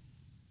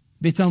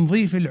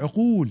بتنظيف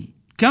العقول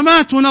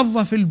كما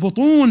تنظف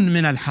البطون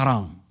من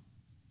الحرام.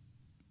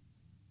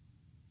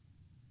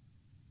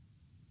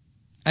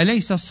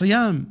 أليس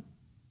الصيام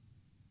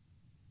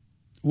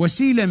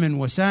وسيلة من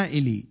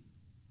وسائل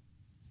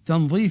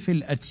تنظيف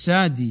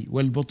الأجساد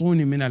والبطون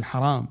من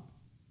الحرام؟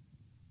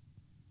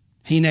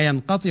 حين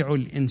ينقطع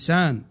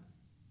الإنسان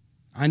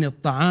عن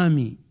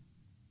الطعام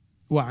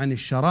وعن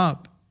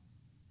الشراب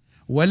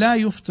ولا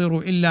يفطر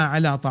إلا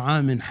على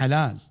طعام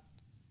حلال،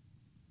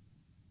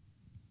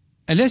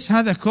 أليس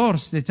هذا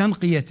كورس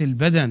لتنقية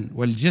البدن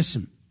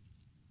والجسم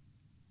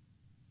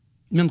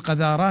من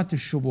قذارات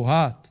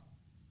الشبهات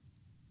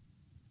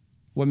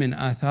ومن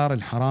آثار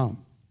الحرام؟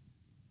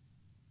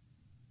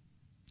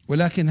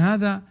 ولكن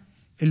هذا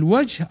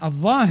الوجه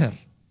الظاهر،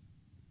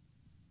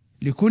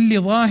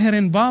 لكل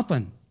ظاهر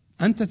باطن.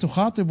 أنت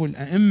تخاطب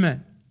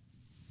الأئمة: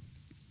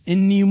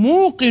 إني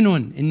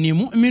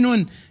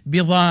مؤمن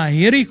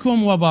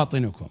بظاهركم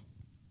وباطنكم.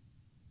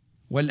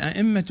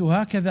 والأئمة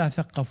هكذا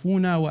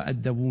ثقفونا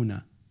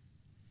وأدبونا: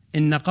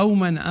 إن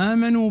قوما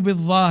آمنوا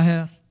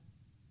بالظاهر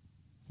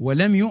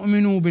ولم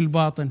يؤمنوا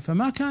بالباطن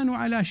فما كانوا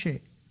على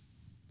شيء،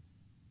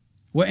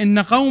 وإن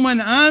قوما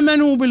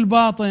آمنوا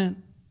بالباطن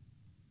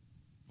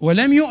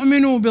ولم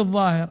يؤمنوا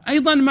بالظاهر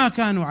أيضا ما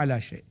كانوا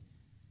على شيء.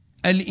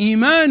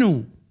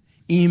 الإيمان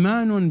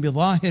إيمان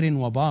بظاهر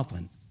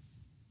وباطن،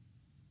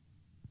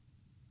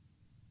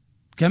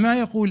 كما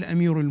يقول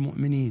أمير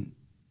المؤمنين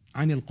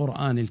عن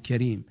القرآن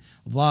الكريم: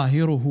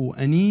 ظاهره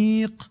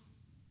أنيق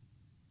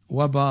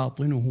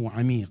وباطنه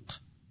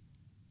عميق.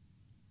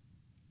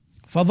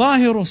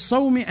 فظاهر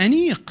الصوم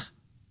أنيق،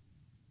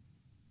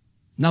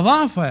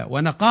 نظافة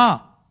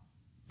ونقاء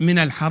من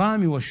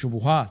الحرام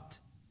والشبهات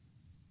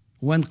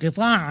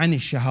وانقطاع عن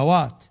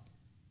الشهوات،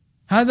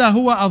 هذا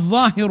هو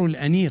الظاهر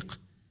الأنيق.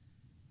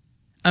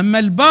 أما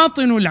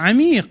الباطن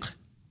العميق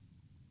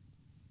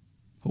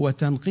هو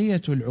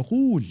تنقية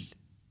العقول،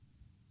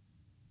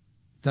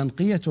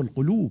 تنقية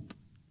القلوب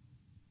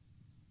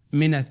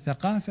من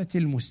الثقافة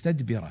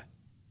المستدبرة.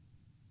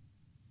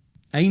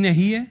 أين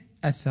هي؟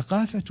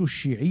 الثقافة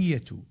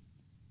الشيعية،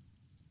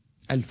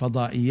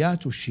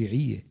 الفضائيات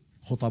الشيعية،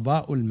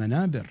 خطباء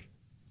المنابر،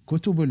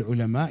 كتب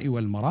العلماء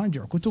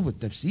والمراجع، كتب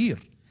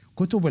التفسير،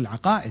 كتب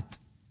العقائد،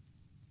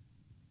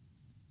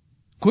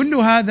 كل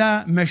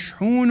هذا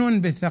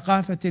مشحون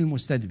بالثقافة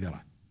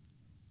المستدبرة.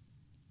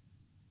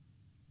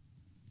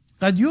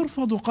 قد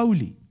يرفض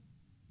قولي،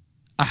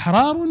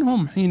 أحرار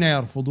هم حين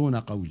يرفضون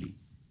قولي،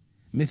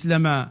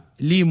 مثلما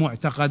لي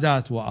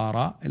معتقدات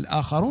وآراء،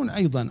 الآخرون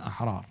أيضا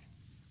أحرار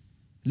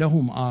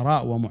لهم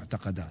آراء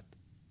ومعتقدات.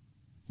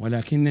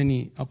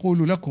 ولكنني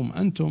أقول لكم: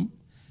 أنتم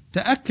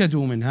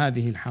تأكدوا من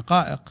هذه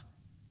الحقائق،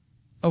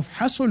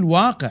 افحصوا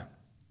الواقع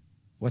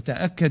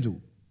وتأكدوا،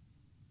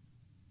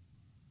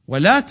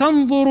 ولا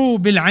تنظروا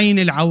بالعين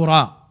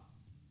العوراء،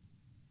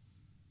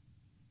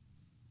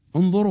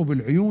 انظروا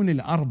بالعيون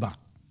الأربع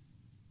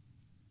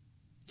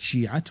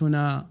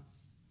شيعتنا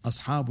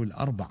أصحاب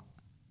الأربع.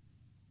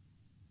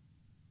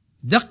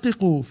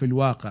 دققوا في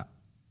الواقع،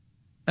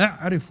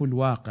 اعرفوا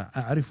الواقع،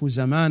 اعرفوا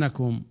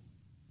زمانكم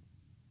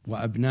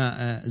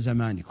وأبناء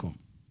زمانكم.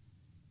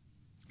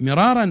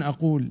 مرارا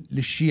أقول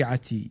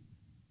للشيعة،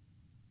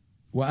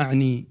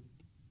 وأعني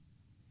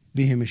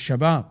بهم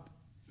الشباب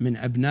من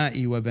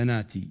أبنائي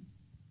وبناتي: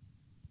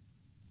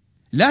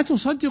 لا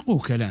تصدقوا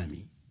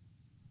كلامي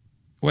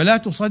ولا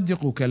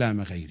تصدقوا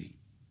كلام غيري.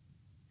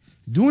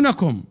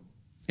 دونكم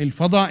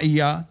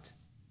الفضائيات،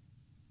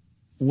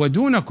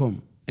 ودونكم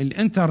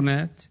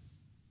الإنترنت،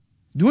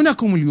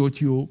 دونكم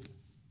اليوتيوب،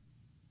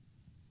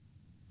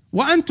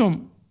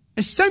 وأنتم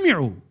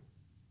استمعوا،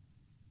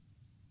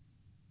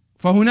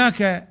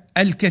 فهناك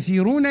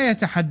الكثيرون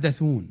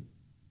يتحدثون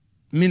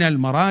من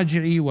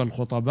المراجع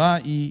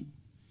والخطباء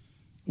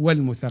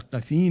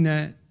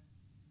والمثقفين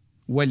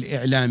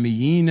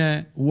والإعلاميين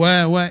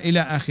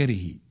وإلى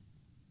آخره.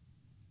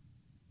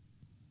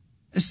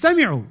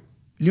 استمعوا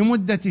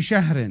لمدة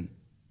شهر،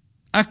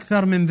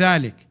 أكثر من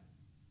ذلك،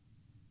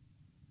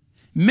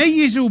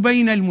 ميزوا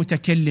بين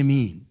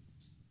المتكلمين،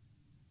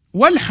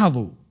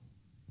 والحظوا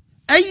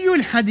أي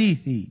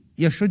الحديث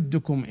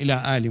يشدكم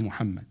إلى آل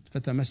محمد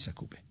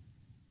فتمسكوا به،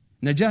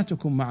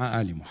 نجاتكم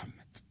مع آل محمد.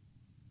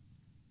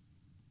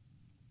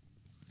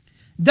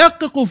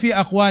 دققوا في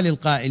أقوال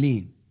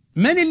القائلين: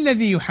 من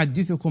الذي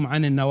يحدثكم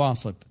عن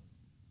النواصب؟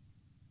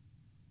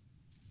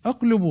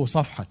 اقلبوا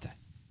صفحته.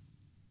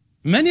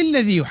 من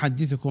الذي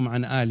يحدثكم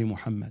عن آل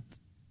محمد؟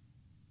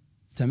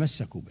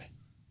 تمسكوا به.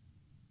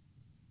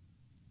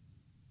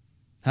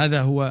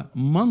 هذا هو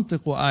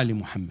منطق آل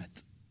محمد.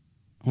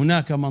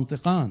 هناك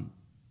منطقان،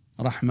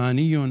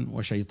 رحماني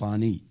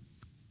وشيطاني.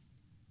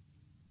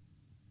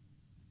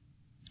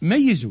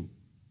 ميزوا.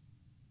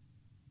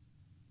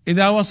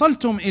 إذا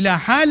وصلتم إلى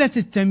حالة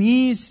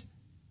التمييز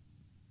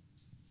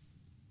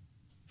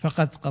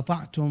فقد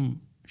قطعتم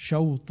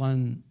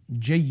شوطا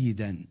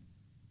جيدا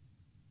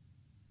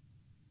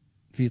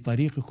في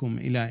طريقكم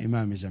إلى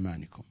إمام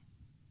زمانكم.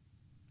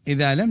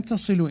 إذا لم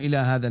تصلوا إلى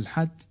هذا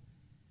الحد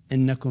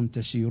إنكم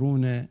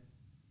تسيرون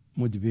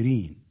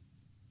مدبرين.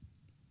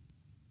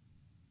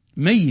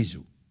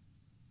 ميزوا،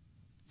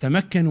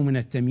 تمكنوا من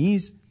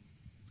التمييز.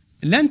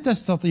 لن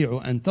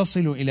تستطيعوا أن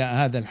تصلوا إلى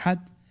هذا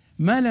الحد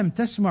ما لم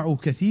تسمعوا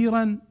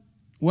كثيرا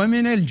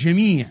ومن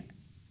الجميع.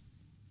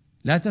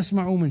 لا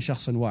تسمعوا من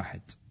شخص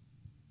واحد.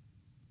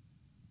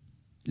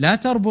 لا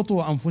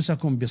تربطوا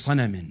أنفسكم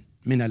بصنم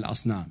من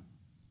الأصنام.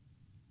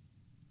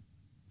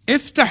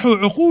 افتحوا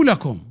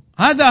عقولكم،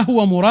 هذا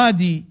هو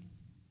مرادي.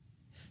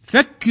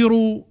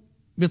 فكروا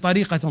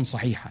بطريقة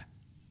صحيحة.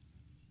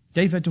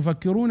 كيف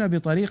تفكرون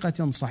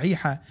بطريقة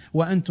صحيحة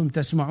وأنتم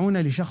تسمعون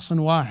لشخص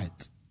واحد؟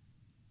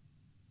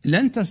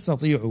 لن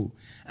تستطيعوا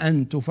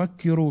أن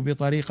تفكروا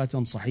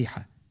بطريقة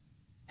صحيحة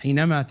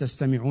حينما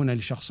تستمعون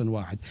لشخص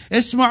واحد.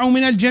 اسمعوا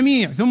من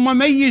الجميع ثم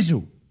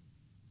ميزوا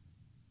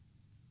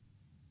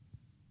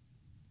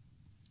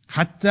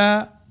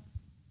حتى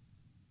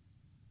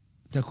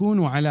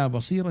تكونوا على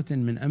بصيرة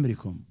من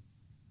أمركم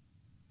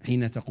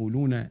حين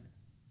تقولون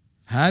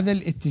هذا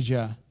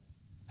الاتجاه،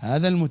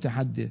 هذا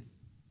المتحدث،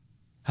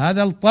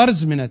 هذا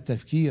الطرز من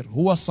التفكير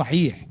هو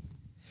الصحيح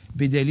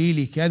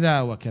بدليل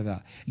كذا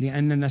وكذا،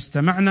 لأننا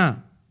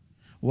استمعنا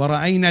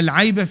ورأينا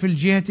العيب في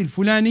الجهة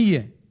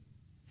الفلانية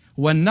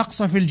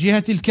والنقص في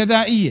الجهة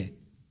الكذائية،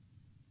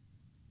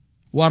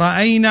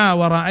 ورأينا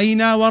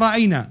ورأينا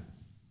ورأينا.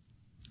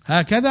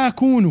 هكذا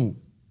كونوا،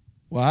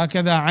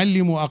 وهكذا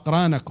علموا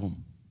أقرانكم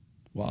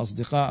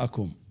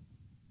وأصدقاءكم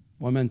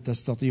ومن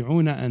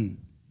تستطيعون أن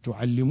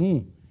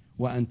تعلموه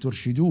وأن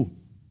ترشدوه.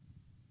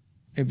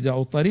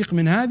 ابدأوا الطريق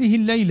من هذه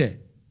الليلة،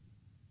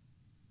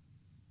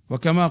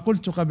 وكما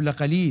قلت قبل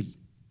قليل،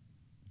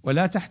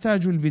 ولا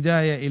تحتاجوا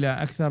البداية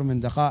إلى أكثر من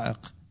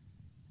دقائق،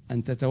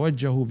 أن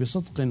تتوجهوا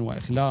بصدق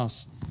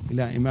وإخلاص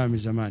إلى إمام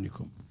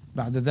زمانكم.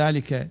 بعد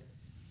ذلك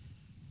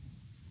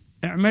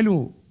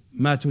اعملوا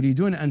ما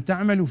تريدون أن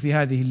تعملوا في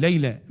هذه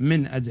الليلة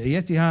من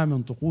أدعيتها،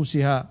 من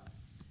طقوسها،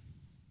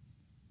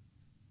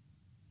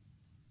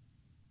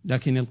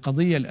 لكن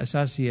القضية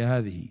الأساسية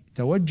هذه: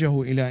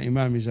 توجهوا إلى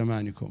إمام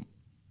زمانكم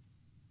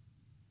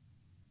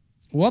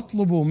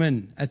واطلبوا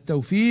من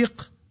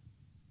التوفيق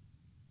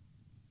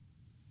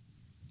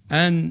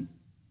أن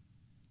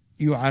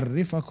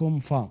يعرفكم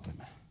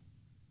فاطمة،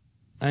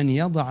 أن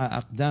يضع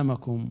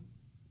أقدامكم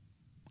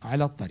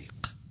على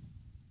الطريق.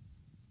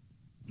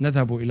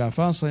 نذهب إلى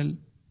فاصل،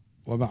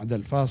 وبعد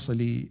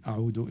الفاصل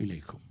أعود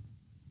إليكم.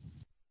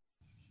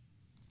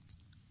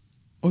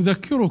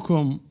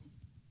 أذكركم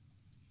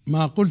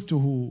ما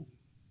قلته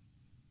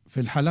في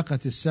الحلقة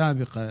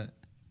السابقة: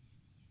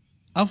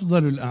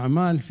 أفضل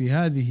الأعمال في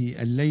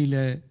هذه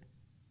الليلة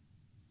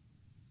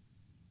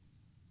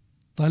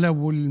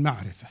طلب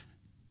المعرفة،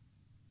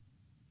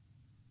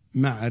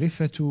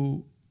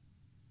 معرفة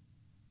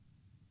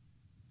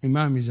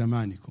إمام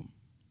زمانكم،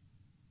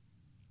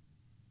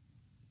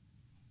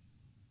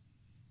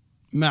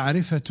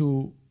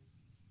 معرفة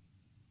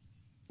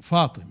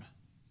فاطمة،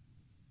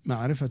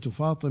 معرفة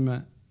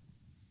فاطمة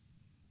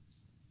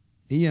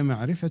هي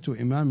معرفة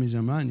إمام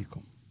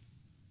زمانكم.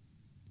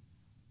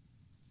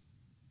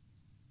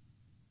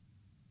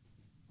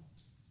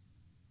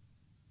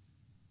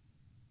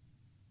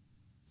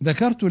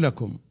 ذكرت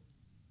لكم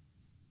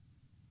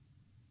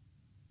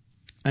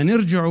أن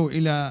ارجعوا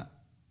إلى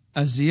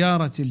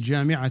الزيارة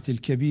الجامعة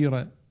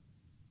الكبيرة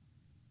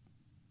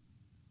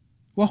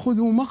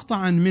وخذوا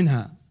مقطعا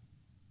منها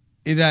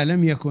إذا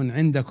لم يكن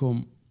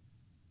عندكم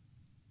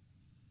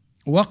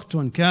وقت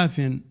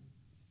كاف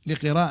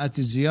لقراءة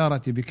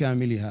الزيارة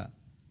بكاملها.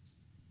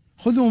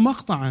 خذوا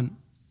مقطعا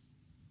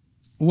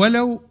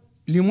ولو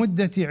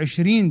لمدة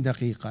 20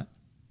 دقيقة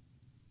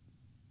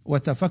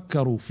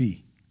وتفكروا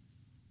فيه،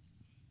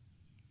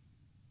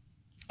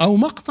 أو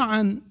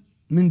مقطعا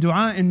من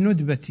دعاء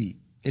الندبة،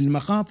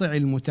 المقاطع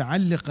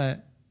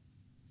المتعلقة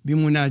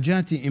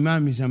بمناجاة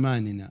إمام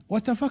زماننا،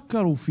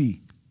 وتفكروا فيه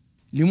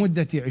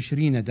لمدة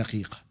 20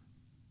 دقيقة.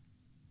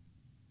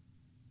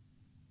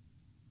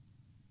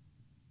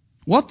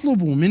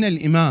 واطلبوا من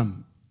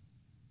الإمام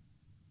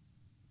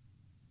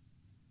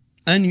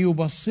أن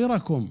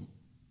يبصركم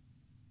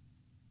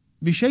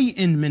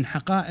بشيء من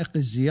حقائق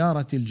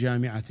الزيارة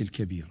الجامعة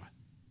الكبيرة،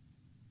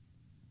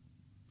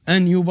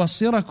 أن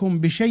يبصركم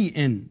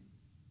بشيء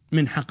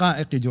من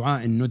حقائق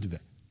دعاء الندبة.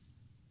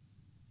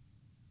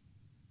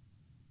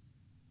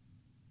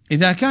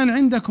 إذا كان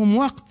عندكم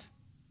وقت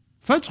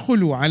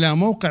فادخلوا على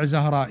موقع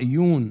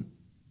زهرائيون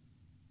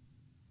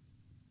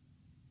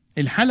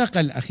الحلقة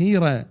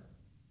الأخيرة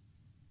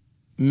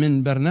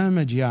من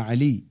برنامج يا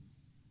علي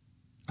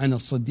عن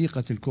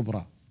الصديقة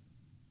الكبرى،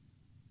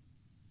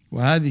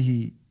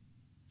 وهذه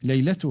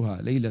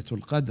ليلتها ليلة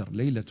القدر،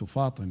 ليلة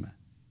فاطمة.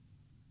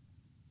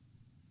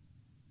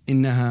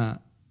 إنها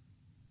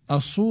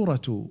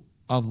الصورة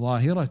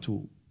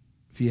الظاهرة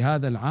في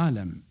هذا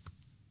العالم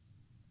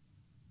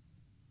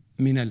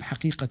من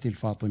الحقيقة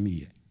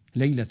الفاطمية،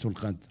 ليلة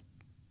القدر.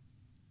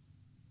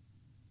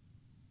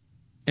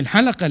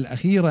 الحلقة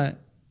الأخيرة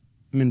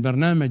من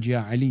برنامج يا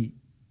علي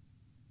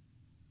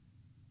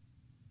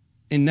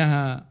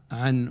إنها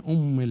عن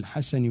أم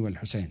الحسن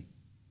والحسين.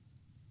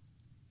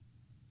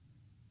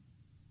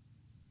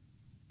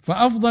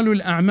 فأفضل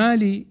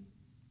الأعمال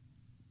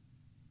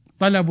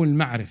طلب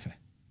المعرفة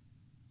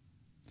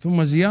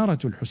ثم زيارة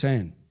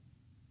الحسين،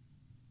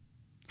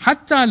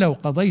 حتى لو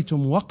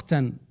قضيتم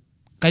وقتا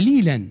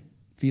قليلا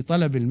في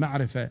طلب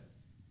المعرفة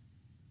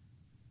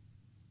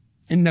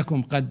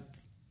إنكم قد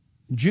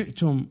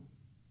جئتم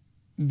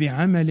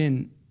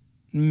بعمل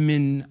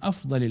من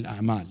أفضل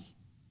الأعمال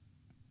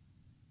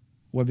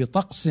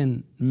وبطقس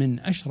من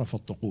أشرف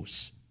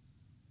الطقوس.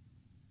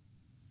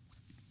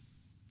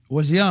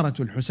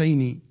 وزيارة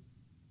الحسين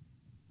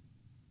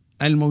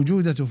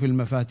الموجودة في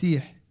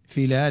المفاتيح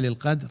في ليالي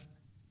القدر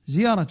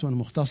زيارة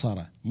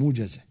مختصرة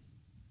موجزة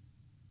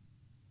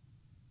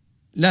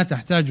لا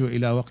تحتاج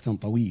إلى وقت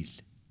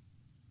طويل،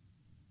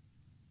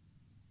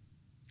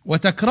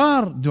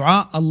 وتكرار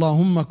دعاء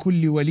اللهم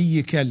كن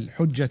لوليك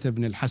الحجة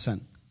بن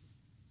الحسن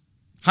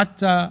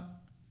حتى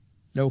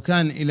لو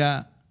كان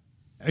إلى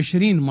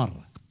 20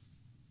 مرة،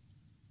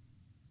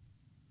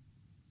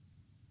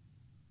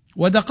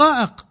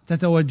 ودقائق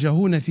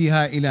تتوجهون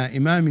فيها إلى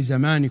إمام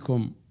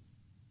زمانكم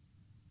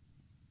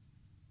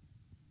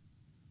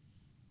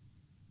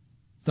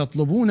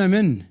تطلبون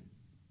منه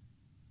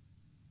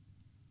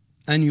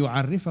أن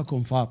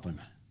يعرفكم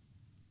فاطمة،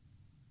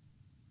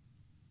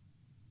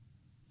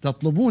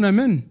 تطلبون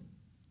منه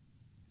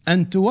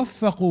أن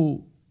توفقوا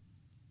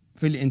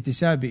في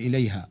الانتساب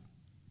إليها.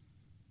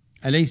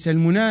 أليس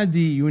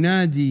المنادي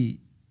ينادي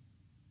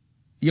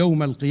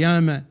يوم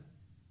القيامة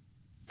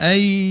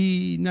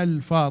أين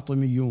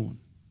الفاطميون؟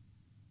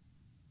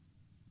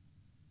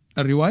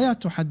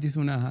 الروايات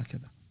تحدثنا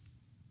هكذا.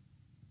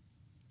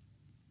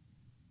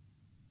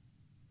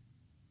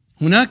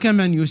 هناك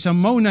من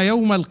يسمون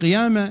يوم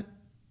القيامة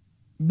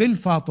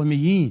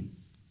بالفاطميين.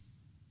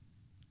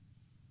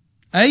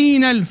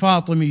 أين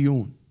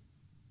الفاطميون؟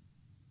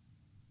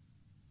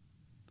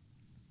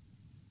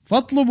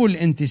 فاطلبوا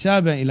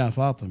الانتساب إلى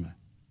فاطمة.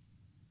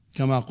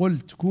 كما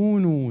قلت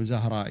كونوا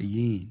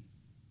زهرائيين،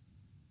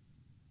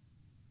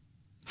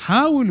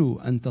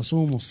 حاولوا أن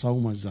تصوموا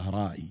الصوم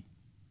الزهرائي،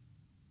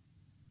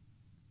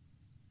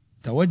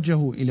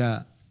 توجهوا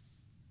إلى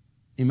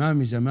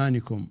إمام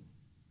زمانكم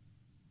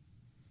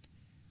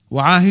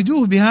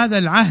وعاهدوه بهذا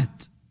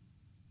العهد.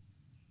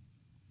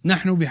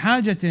 نحن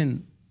بحاجة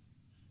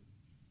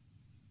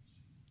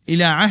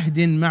إلى عهد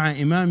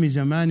مع إمام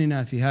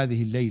زماننا في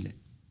هذه الليلة.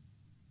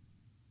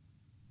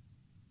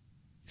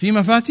 في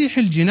مفاتيح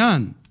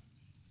الجنان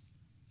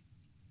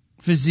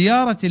في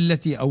الزيارة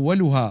التي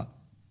أولها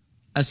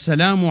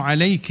السلام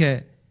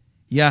عليك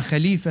يا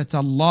خليفة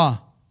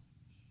الله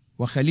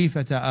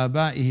وخليفة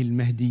آبائه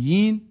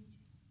المهديين،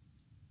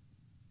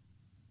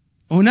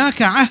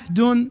 هناك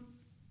عهد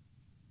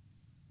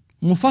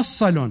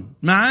مفصل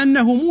مع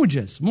أنه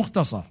موجز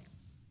مختصر.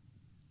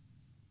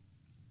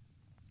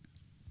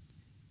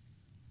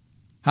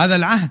 هذا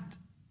العهد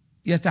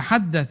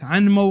يتحدث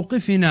عن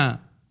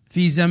موقفنا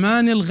في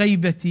زمان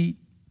الغيبة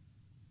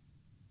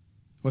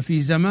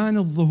وفي زمان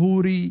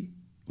الظهور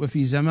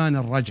وفي زمان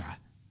الرجعة.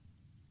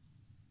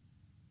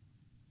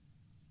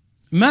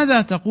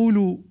 ماذا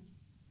تقول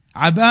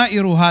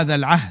عبائر هذا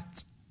العهد؟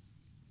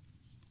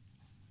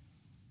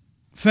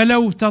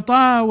 فلو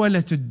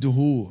تطاولت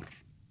الدهور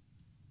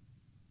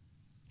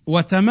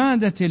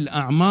وتمادت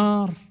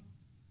الأعمار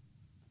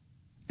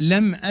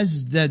لم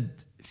أزدد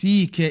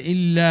فيك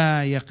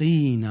إلا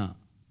يقينا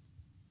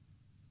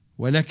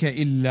ولك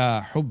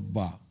إلا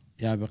حبا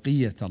يا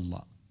بقية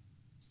الله،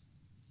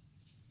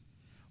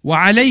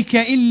 وعليك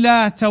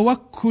إلا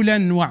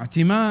توكلا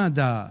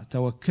واعتمادا،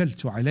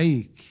 توكلت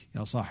عليك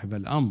يا صاحب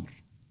الأمر.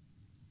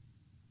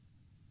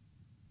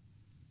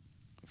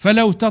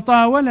 فلو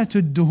تطاولت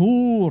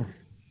الدهور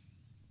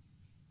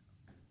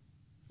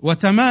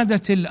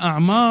وتمادت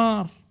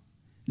الأعمار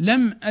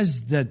لم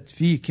أزدد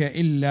فيك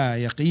إلا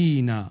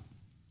يقينا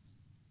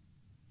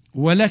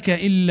ولك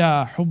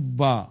إلا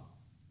حبا،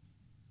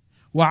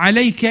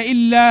 وعليك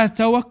إلا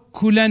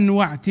توكلا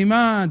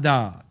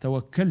واعتمادا،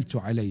 توكلت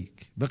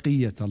عليك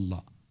بقية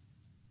الله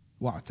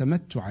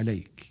واعتمدت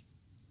عليك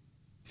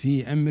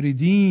في أمر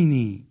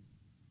ديني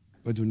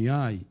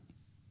ودنياي،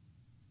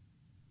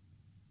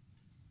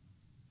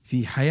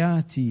 في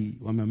حياتي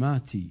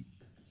ومماتي،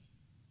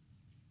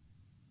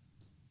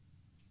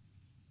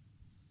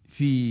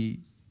 في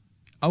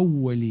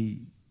أولي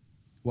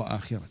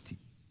وآخرتي.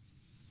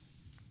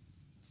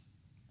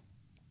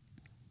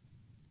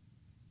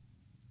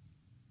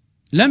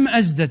 لم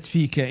أزدد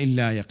فيك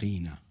إلا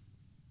يقينا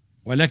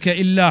ولك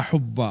إلا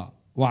حبا،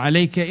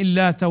 وعليك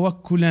إلا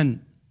توكلا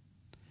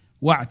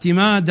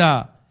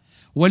واعتمادا،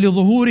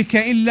 ولظهورك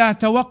إلا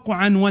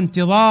توقعا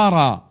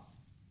وانتظارا،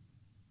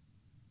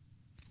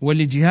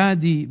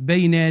 ولجهادي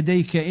بين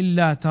يديك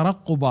إلا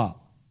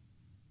ترقبا.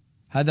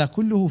 هذا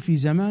كله في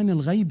زمان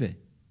الغيبة،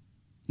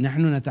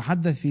 نحن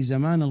نتحدث في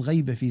زمان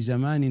الغيبة، في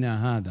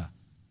زماننا هذا،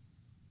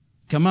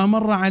 كما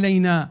مر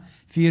علينا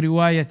في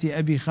رواية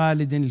أبي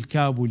خالد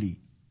الكابلي: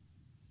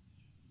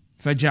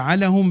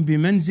 فجعلهم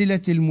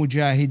بمنزلة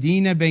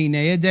المجاهدين بين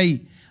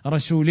يدي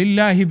رسول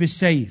الله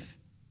بالسيف،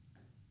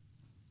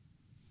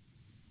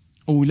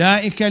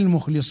 أولئك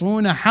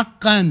المخلصون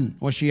حقا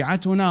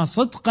وشيعتنا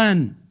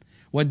صدقا،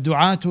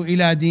 والدعاة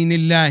إلى دين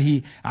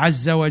الله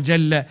عز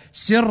وجل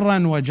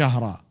سرا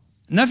وجهرا.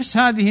 نفس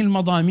هذه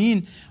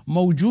المضامين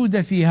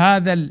موجودة في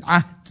هذا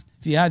العهد،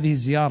 في هذه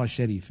الزيارة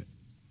الشريفة.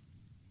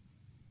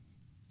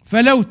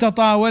 فلو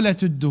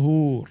تطاولت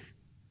الدهور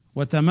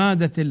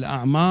وتمادت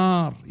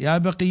الأعمار يا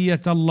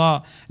بقية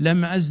الله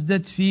لم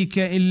أزدد فيك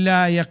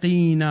إلا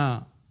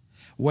يقينا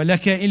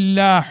ولك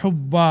إلا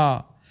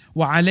حبا،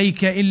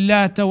 وعليك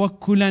إلا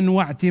توكلا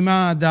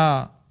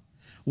واعتمادا،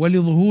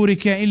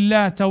 ولظهورك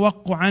إلا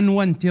توقعا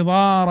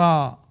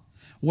وانتظارا،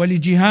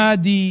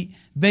 ولجهادي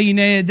بين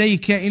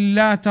يديك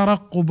إلا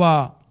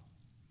ترقبا.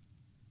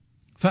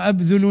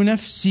 فأبذل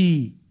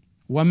نفسي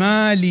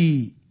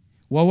ومالي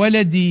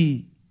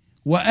وولدي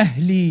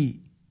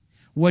وأهلي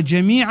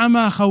وجميع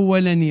ما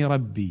خولني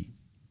ربي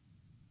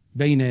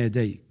بين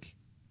يديك،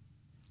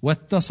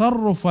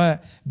 والتصرف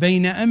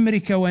بين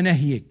أمرك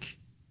ونهيك.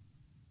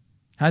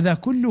 هذا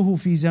كله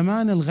في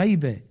زمان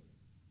الغيبة،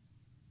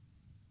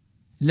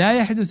 لا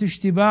يحدث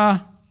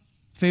اشتباه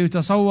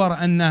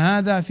فيتصور أن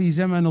هذا في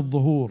زمن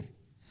الظهور.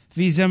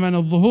 في زمن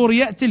الظهور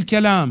يأتي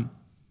الكلام: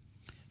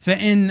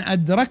 فإن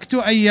أدركت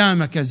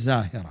أيامك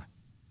الزاهرة.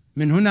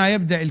 من هنا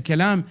يبدأ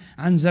الكلام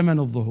عن زمن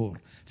الظهور: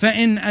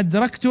 فإن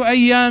أدركت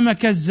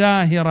أيامك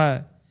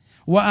الزاهرة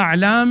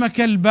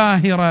وأعلامك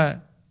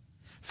الباهرة،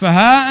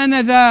 فها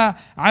أنا ذا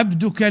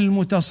عبدك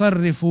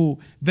المتصرف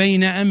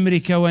بين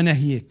أمرك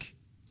ونهيك،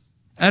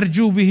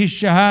 أرجو به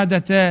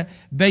الشهادة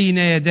بين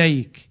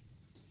يديك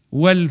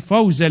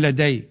والفوز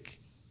لديك.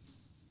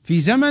 في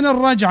زمن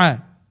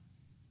الرجعة: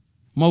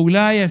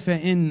 مولاي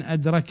فإن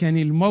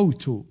أدركني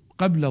الموت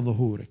قبل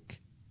ظهورك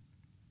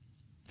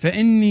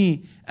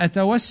فإني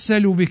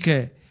أتوسل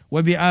بك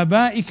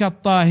وبآبائك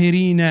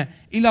الطاهرين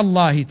إلى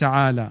الله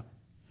تعالى،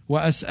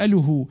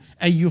 وأسأله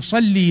أن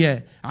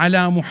يصلي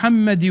على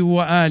محمد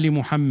وآل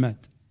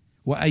محمد،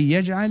 وأن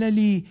يجعل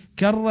لي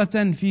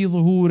كرة في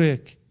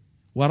ظهورك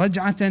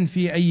ورجعة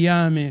في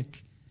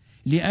أيامك،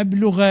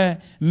 لأبلغ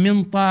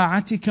من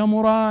طاعتك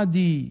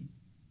مرادي.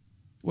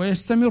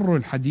 ويستمر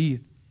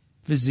الحديث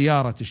في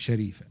الزيارة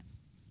الشريفة.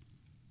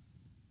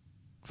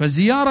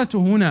 فالزيارة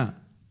هنا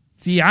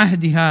في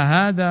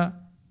عهدها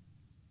هذا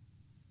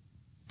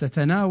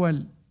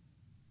تتناول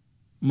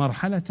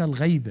مرحلة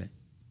الغيبة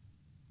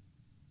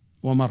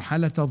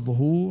ومرحلة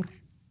الظهور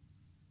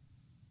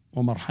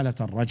ومرحلة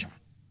الرجعة.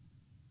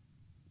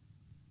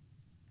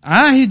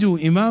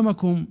 عاهدوا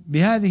إمامكم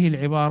بهذه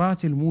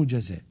العبارات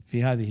الموجزة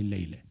في هذه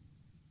الليلة.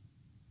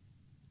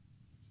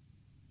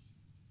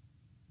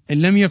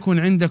 إن لم يكن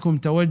عندكم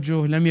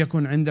توجه، لم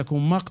يكن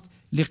عندكم وقت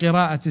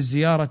لقراءة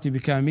الزيارة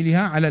بكاملها،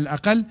 على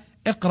الأقل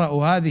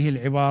اقرأوا هذه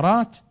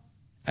العبارات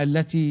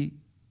التي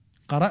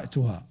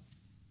قرأتها.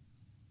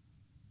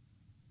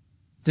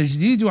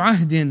 تجديد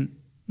عهد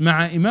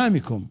مع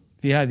إمامكم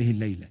في هذه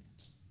الليلة.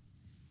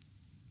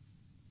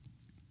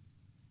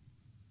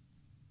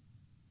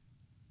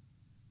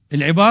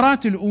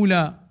 العبارات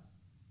الأولى: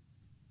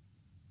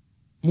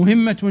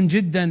 مهمة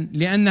جدا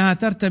لأنها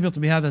ترتبط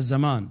بهذا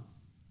الزمان،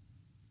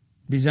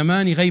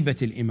 بزمان غيبة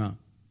الإمام.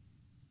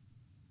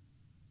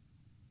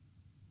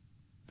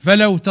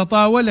 فلو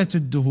تطاولت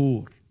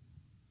الدهور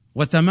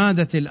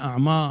وتمادت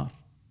الأعمار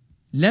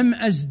لم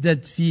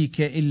أزدد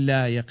فيك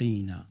إلا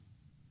يقينا،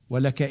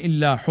 ولك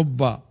إلا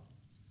حبا،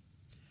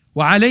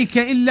 وعليك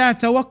إلا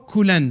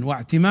توكلا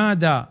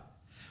واعتمادا،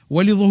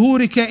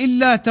 ولظهورك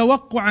إلا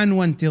توقعا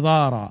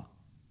وانتظارا،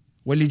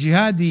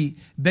 ولجهادي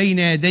بين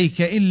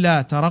يديك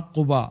إلا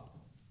ترقبا،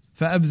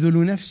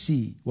 فأبذل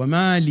نفسي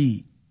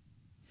ومالي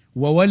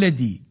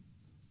وولدي.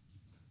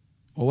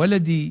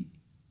 وولدي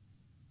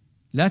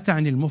لا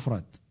تعني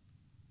المفرد،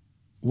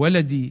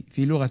 ولدي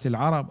في لغة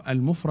العرب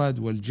المفرد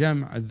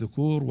والجمع،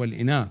 الذكور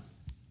والإناث.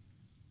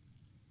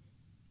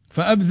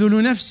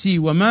 فأبذل نفسي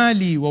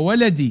ومالي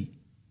وولدي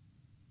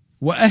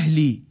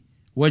وأهلي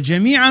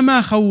وجميع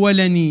ما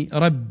خولني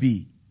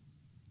ربي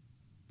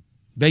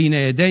بين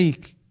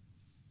يديك،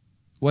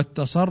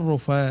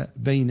 والتصرف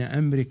بين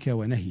أمرك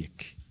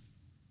ونهيك.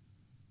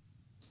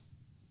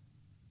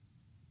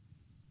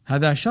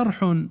 هذا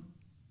شرح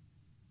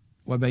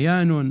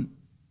وبيان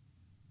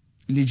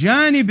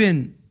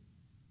لجانب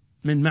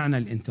من معنى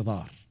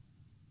الانتظار،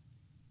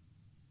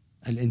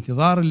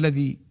 الانتظار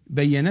الذي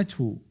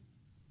بينته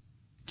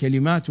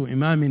كلمات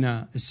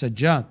إمامنا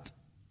السجاد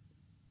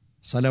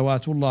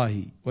صلوات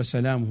الله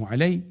وسلامه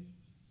عليه،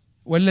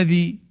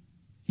 والذي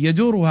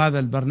يدور هذا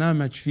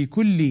البرنامج في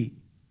كل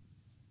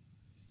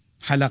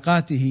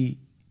حلقاته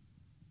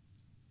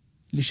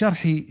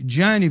لشرح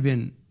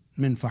جانب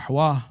من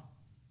فحواه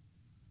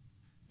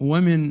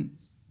ومن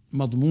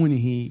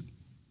مضمونه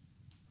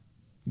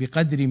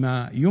بقدر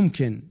ما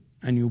يمكن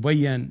أن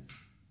يبين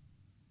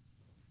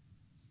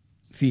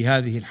في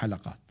هذه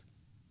الحلقات.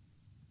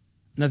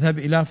 نذهب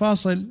إلى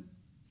فاصل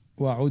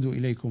وأعود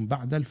إليكم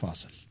بعد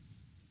الفاصل.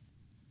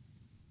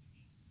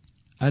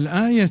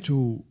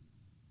 الآية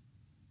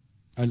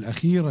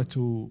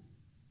الأخيرة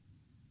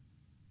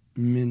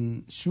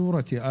من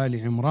سورة آل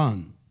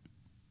عمران،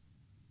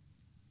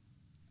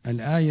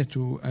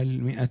 الآية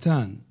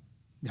 200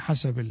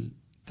 بحسب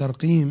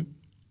الترقيم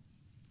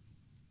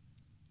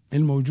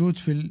الموجود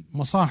في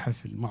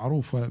المصاحف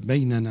المعروفة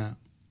بيننا.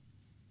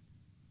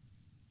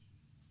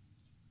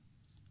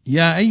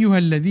 يا أيها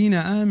الذين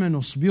آمنوا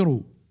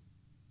اصبروا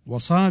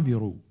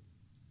وصابروا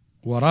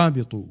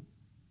ورابطوا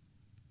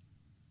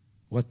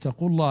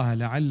واتقوا الله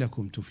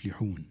لعلكم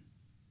تفلحون.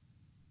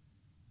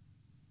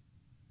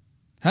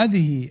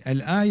 هذه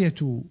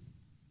الآية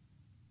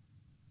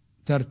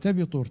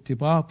ترتبط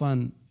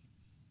ارتباطا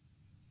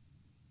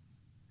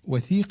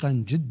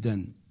وثيقا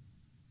جدا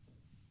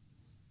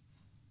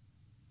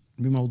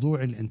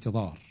بموضوع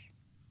الانتظار،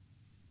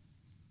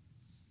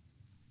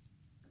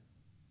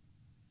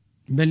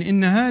 بل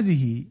إن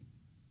هذه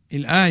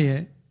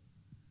الآية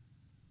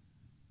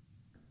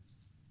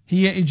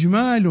هي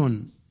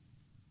إجمال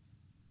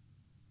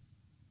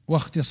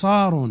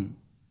واختصار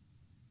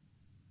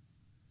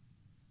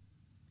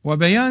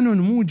وبيان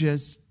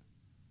موجز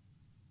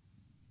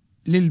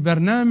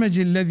للبرنامج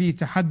الذي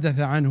تحدث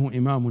عنه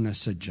إمامنا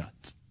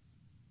السجاد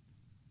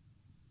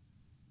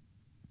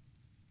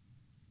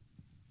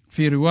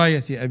في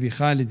رواية أبي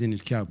خالد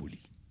الكابولي.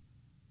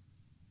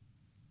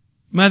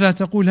 ماذا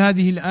تقول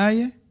هذه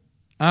الآية؟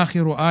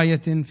 آخر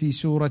آية في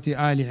سورة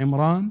آل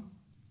عمران: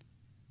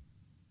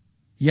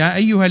 يا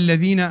أيها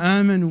الذين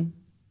آمنوا،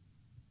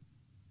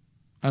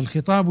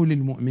 الخطاب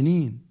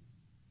للمؤمنين،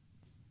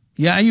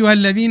 يا أيها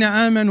الذين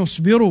آمنوا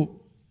اصبروا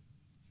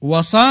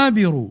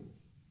وصابروا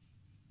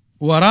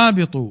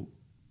ورابطوا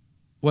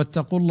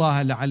واتقوا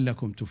الله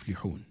لعلكم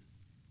تفلحون.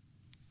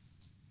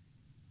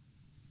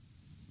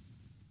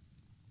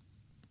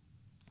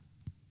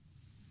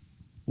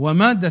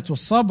 ومادة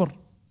الصبر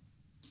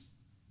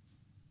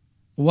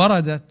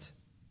وردت: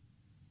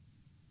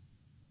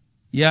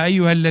 يا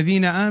أيها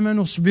الذين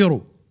آمنوا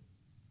اصبروا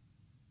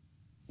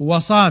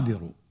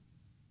وصابروا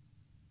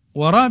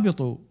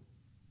ورابطوا.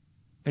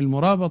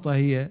 المرابطة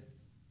هي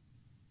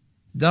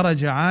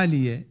درجة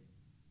عالية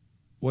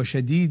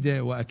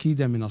وشديدة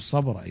وأكيدة من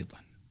الصبر أيضا.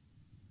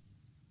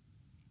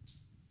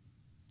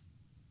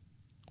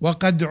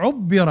 وقد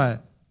عبر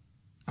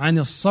عن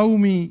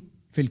الصوم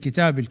في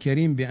الكتاب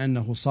الكريم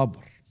بأنه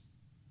صبر،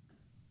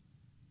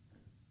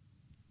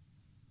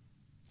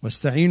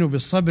 واستعينوا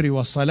بالصبر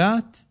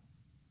والصلاة.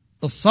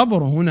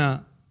 الصبر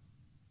هنا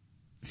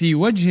في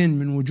وجه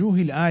من وجوه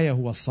الآية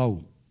هو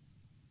الصوم،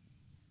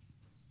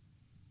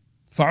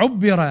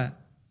 فعبر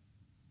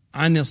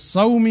عن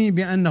الصوم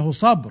بأنه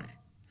صبر.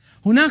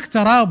 هناك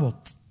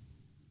ترابط.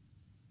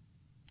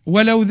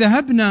 ولو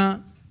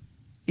ذهبنا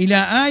إلى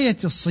آية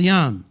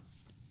الصيام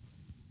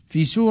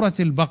في سورة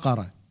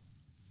البقرة،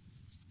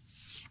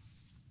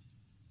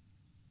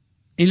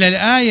 إلى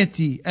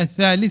الآية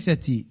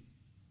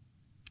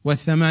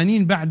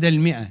 83 بعد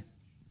 100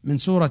 من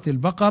سورة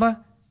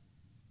البقرة: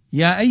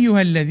 يا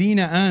أيها الذين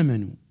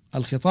آمنوا،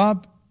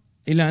 الخطاب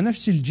إلى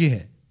نفس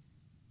الجهة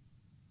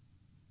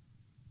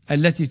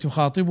التي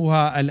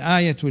تخاطبها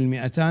الآية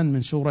 200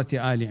 من سورة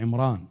آل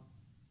عمران.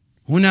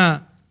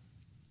 هنا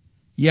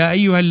يا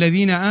أيها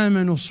الذين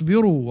آمنوا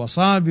اصبروا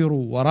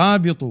وصابروا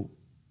ورابطوا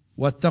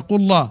واتقوا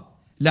الله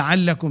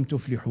لعلكم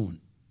تفلحون.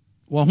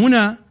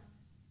 وهنا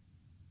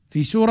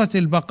في سورة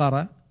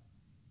البقرة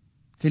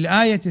في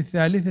الآية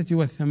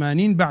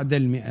 83 بعد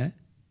 100: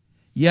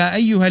 يا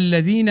أيها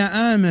الذين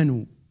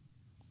آمنوا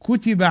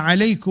كتب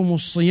عليكم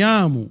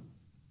الصيام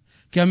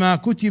كما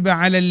كتب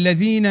على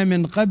الذين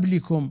من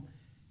قبلكم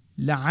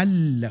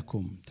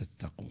لعلكم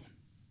تتقون.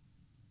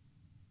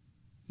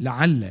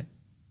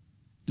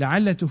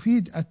 لعل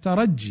تفيد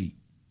الترجي،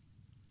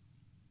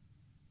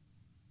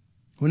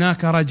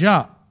 هناك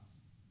رجاء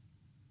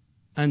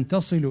أن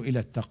تصلوا إلى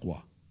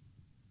التقوى.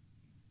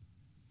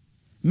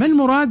 ما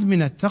المراد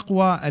من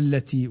التقوى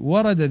التي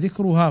ورد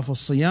ذكرها في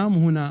الصيام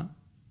هنا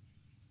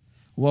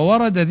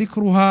وورد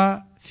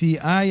ذكرها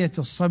في آية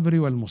الصبر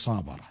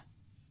والمصابرة؟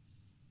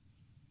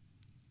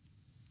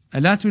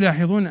 ألا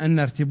تلاحظون أن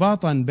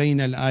ارتباطا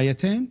بين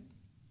الآيتين؟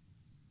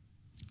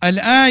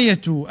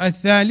 الآية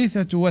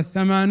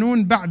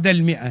 83 بعد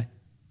 100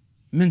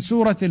 من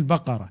سورة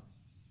البقرة: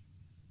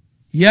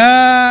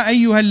 يا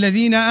أيها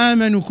الذين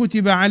آمنوا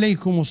كتب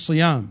عليكم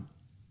الصيام،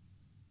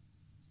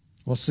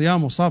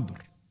 والصيام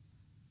صبر،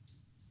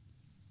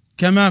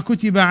 كما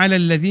كتب على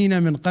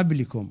الذين من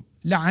قبلكم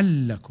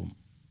لعلكم،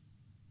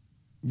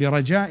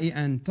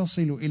 برجاء أن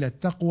تصلوا إلى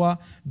التقوى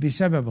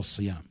بسبب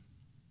الصيام.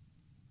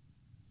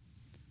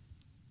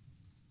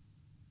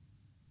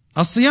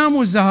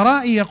 الصيام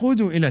الزهراء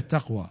يقود إلى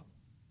التقوى.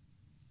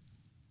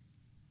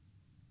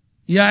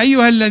 يا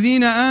أيها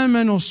الذين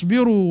آمنوا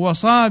اصبروا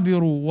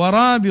وصابروا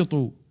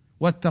ورابطوا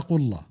واتقوا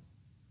الله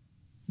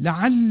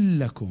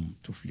لعلكم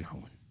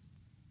تفلحون.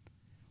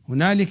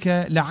 هنالك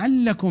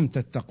لعلكم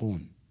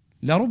تتقون،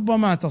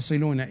 لربما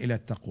تصلون إلى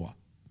التقوى،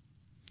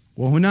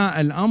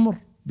 وهنا الأمر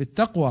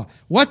بالتقوى: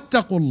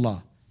 واتقوا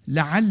الله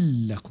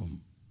لعلكم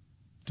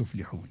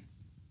تفلحون.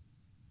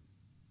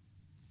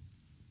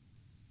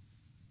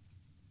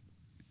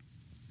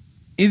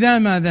 إذا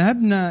ما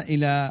ذهبنا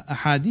إلى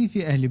أحاديث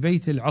أهل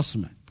بيت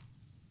العصمة،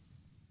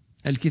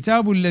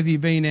 الكتاب الذي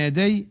بين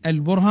يدي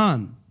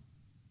البرهان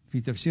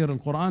في تفسير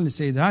القرآن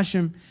للسيد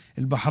هاشم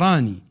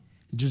البحراني،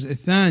 الجزء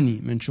الثاني،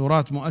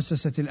 منشورات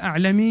مؤسسة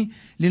الأعلمي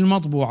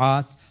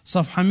للمطبوعات،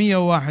 صفحة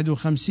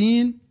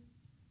 151،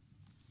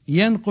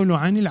 ينقل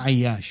عن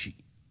العياشي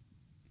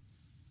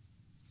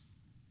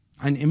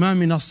عن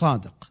إمامنا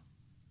الصادق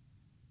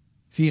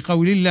في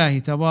قول الله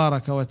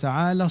تبارك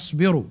وتعالى: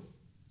 اصبروا،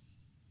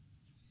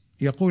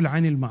 يقول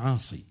عن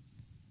المعاصي: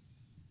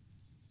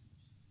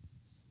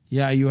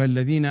 يا أيها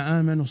الذين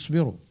آمنوا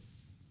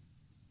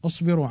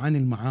اصبروا عن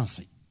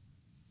المعاصي،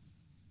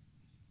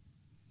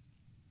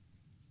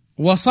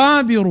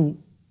 وصابروا.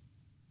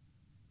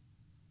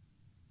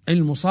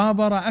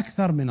 المصابرة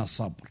أكثر من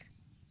الصبر،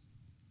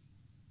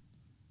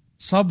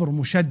 صبر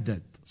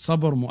مشدد،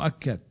 صبر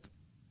مؤكد،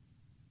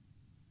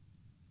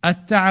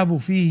 التعب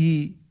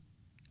فيه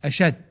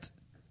أشد.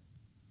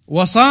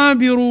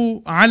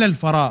 وصابروا على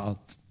الفرائض،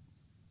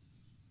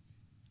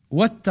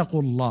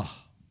 واتقوا الله.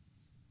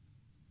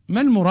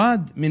 ما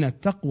المراد من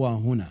التقوى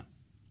هنا؟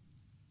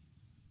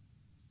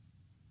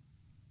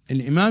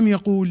 الإمام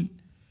يقول: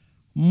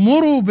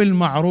 مروا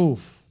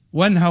بالمعروف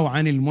وانهوا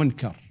عن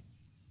المنكر.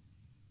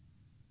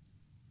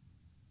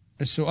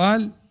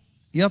 السؤال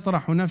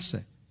يطرح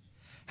نفسه: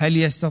 هل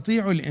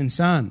يستطيع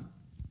الإنسان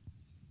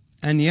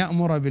أن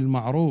يأمر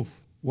بالمعروف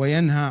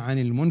وينهى عن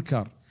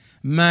المنكر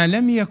ما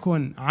لم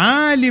يكن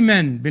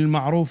عالما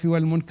بالمعروف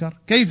والمنكر؟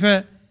 كيف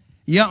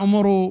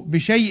يأمر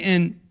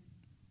بشيء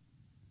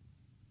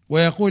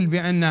ويقول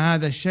بأن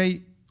هذا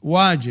الشيء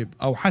واجب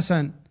أو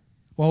حسن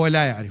وهو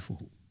لا يعرفه؟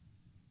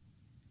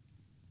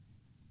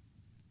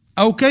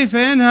 أو كيف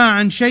ينهى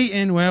عن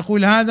شيء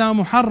ويقول هذا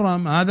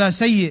محرم، هذا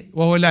سيء،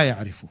 وهو لا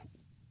يعرفه؟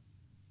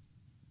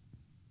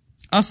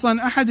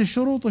 أصلا أحد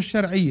الشروط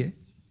الشرعية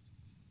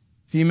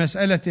في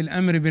مسألة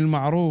الأمر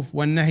بالمعروف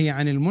والنهي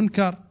عن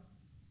المنكر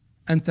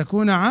أن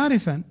تكون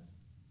عارفا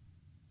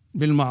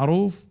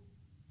بالمعروف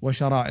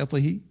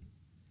وشرائطه،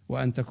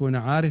 وأن تكون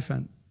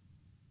عارفا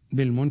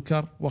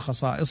بالمنكر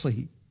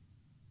وخصائصه،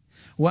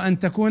 وأن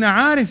تكون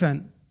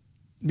عارفا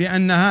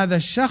بأن هذا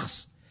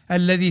الشخص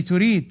الذي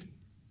تريد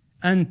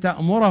أن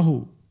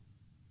تأمره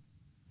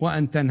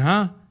وأن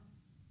تنهاه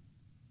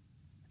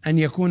أن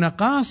يكون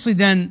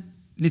قاصدا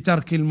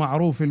لترك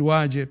المعروف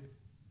الواجب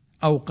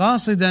أو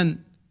قاصدا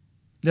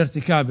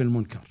لارتكاب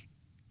المنكر.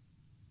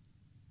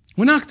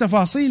 هناك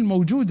تفاصيل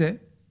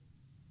موجودة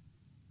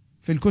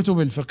في الكتب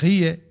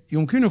الفقهية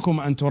يمكنكم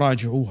أن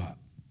تراجعوها.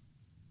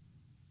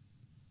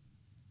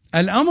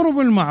 الأمر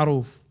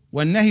بالمعروف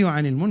والنهي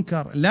عن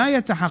المنكر لا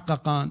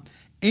يتحققان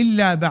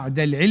إلا بعد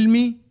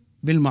العلم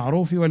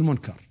بالمعروف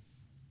والمنكر.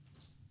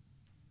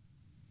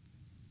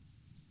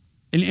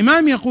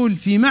 الإمام يقول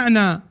في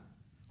معنى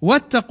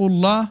واتقوا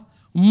الله: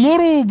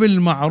 مروا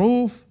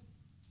بالمعروف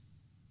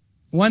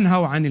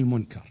وانهوا عن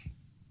المنكر.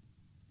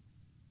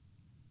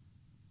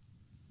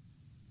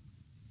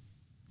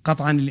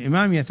 قطعا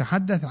الإمام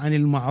يتحدث عن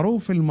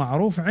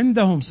المعروف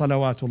عندهم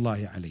صلوات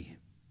الله عليهم،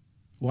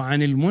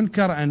 وعن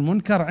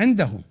المنكر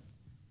عندهم،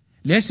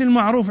 ليس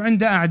المعروف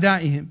عند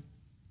أعدائهم.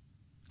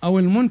 أو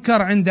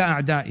المنكر عند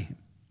أعدائهم،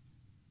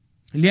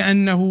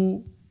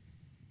 لأنه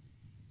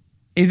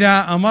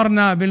إذا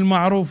أمرنا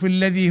بالمعروف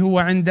الذي هو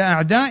عند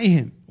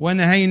أعدائهم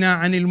ونهينا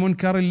عن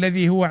المنكر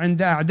الذي هو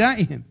عند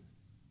أعدائهم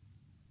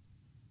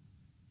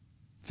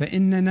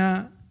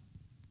فإننا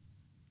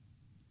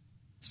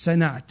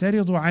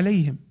سنعترض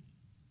عليهم،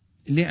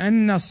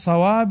 لأن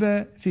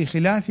الصواب في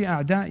خلاف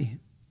أعدائهم.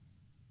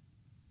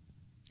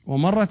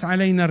 ومرت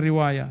علينا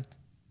الروايات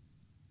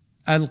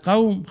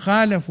القوم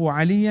خالفوا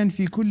عليا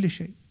في كل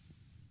شيء،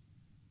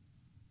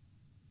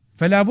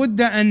 فلا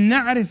بد أن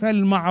نعرف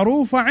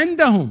المعروف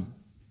عندهم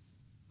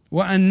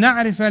وأن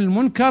نعرف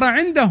المنكر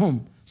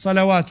عندهم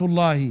صلوات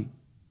الله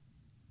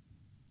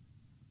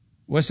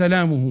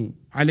وسلامه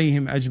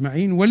عليهم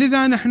أجمعين.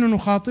 ولذا نحن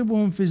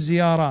نخاطبهم في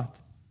الزيارات: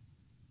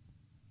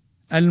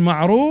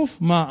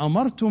 المعروف ما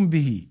أمرتم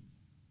به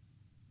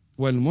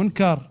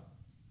والمنكر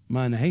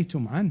ما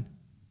نهيتم عنه.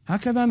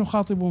 هكذا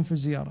نخاطبهم في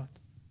الزيارات.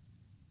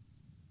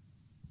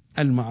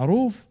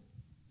 المعروف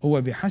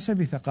هو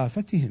بحسب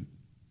ثقافتهم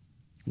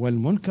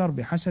والمنكر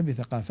بحسب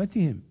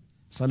ثقافتهم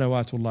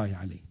صلوات الله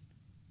عليه.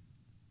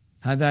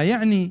 هذا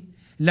يعني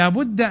لا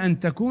بد أن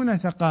تكون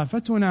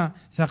ثقافتنا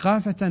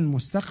ثقافة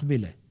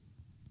مستقبلة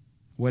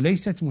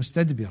وليست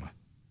مستدبرة،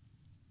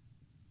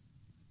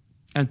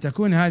 أن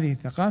تكون هذه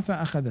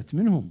الثقافة أخذت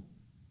منهم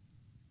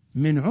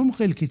من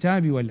عمق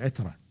الكتاب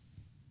والعترة،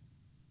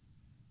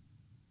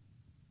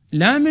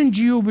 لا من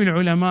جيوب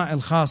العلماء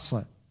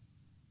الخاصة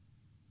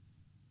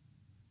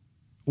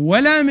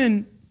ولا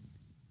من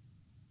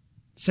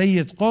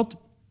سيد قطب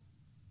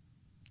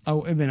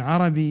أو ابن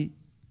عربي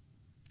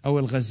أو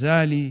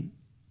الغزالي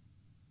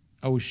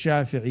أو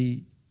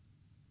الشافعي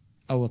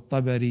أو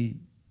الطبري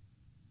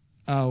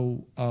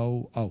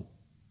أو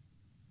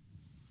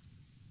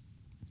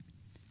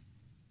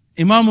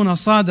إمامنا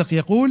الصادق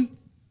يقول: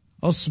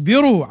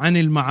 اصبروا عن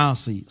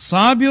المعاصي،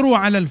 صابروا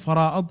على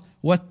الفرائض،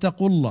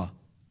 واتقوا الله،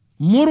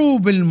 مروا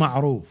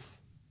بالمعروف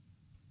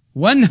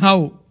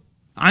وانهوا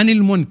عن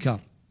المنكر.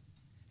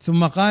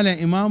 ثم قال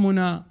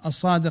إمامنا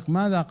الصادق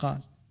ماذا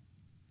قال؟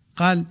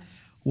 قال: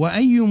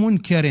 وأي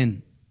منكر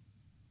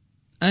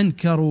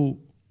أنكروا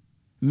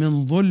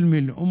من ظلم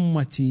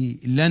الأمة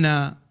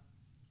لنا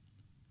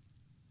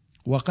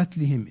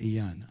وقتلهم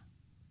إيانا.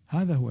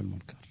 هذا هو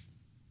المنكر.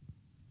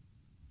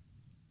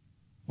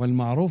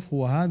 والمعروف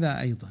هو هذا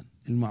أيضا،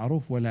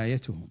 المعروف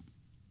ولايتهم،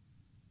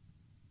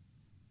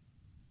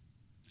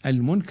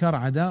 المنكر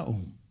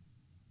عداؤهم.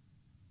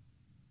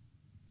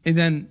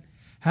 إذن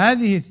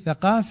هذه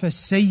الثقافة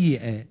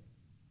السيئة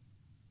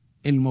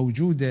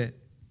الموجودة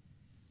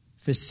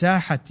في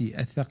الساحة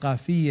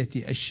الثقافية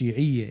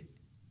الشيعية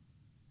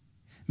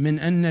من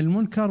أن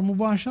المنكر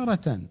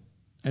مباشرة،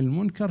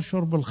 المنكر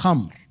شرب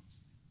الخمر،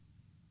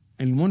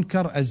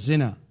 المنكر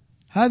الزنا،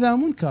 هذا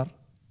منكر.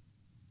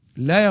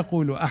 لا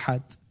يقول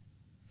أحد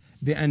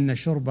بأن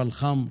شرب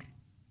الخمر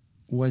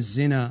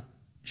والزنا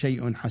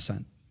شيء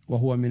حسن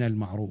وهو من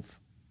المعروف.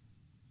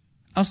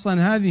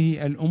 أصلا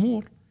هذه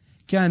الأمور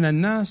كان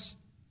الناس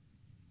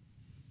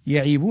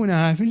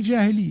يعيبونها في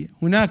الجاهلية،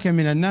 هناك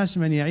من الناس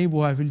من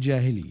يعيبها في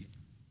الجاهلية.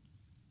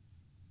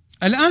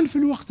 الآن في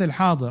الوقت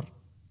الحاضر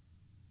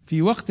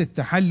في وقت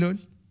التحلل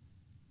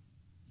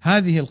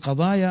هذه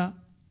القضايا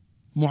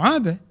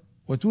معابة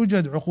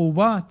وتوجد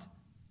عقوبات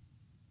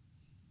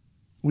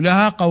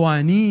ولها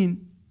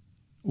قوانين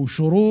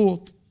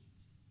وشروط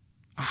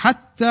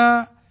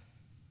حتى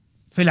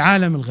في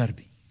العالم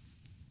الغربي.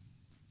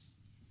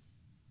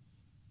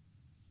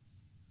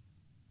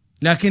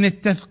 لكن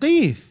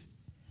التثقيف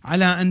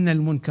على أن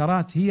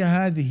المنكرات هي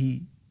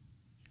هذه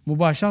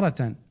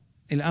مباشرة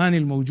الآن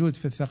الموجود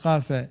في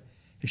الثقافة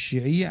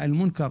الشيعية،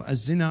 المنكر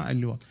الزنا،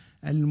 اللواط،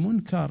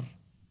 المنكر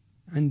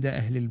عند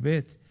أهل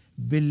البيت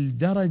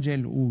بالدرجة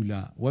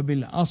الأولى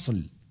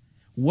وبالأصل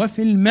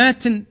وفي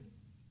المتن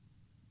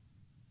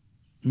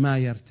ما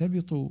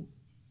يرتبط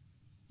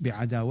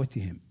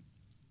بعداوتهم.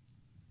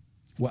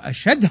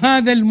 وأشد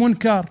هذا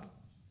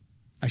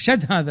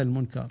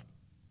المنكر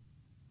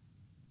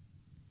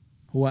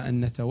هو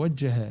أن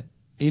نتوجه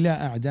إلى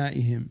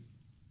أعدائهم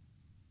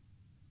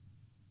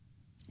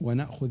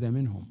ونأخذ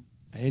منهم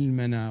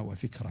علمنا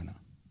وفكرنا.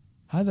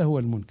 هذا هو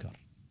المنكر.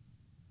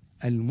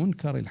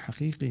 المنكر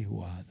الحقيقي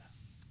هو هذا.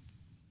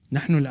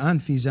 نحن الآن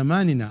في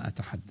زماننا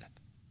أتحدث،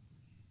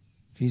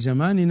 في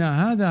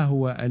زماننا هذا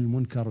هو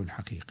المنكر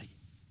الحقيقي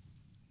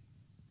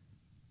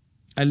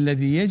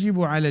الذي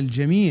يجب على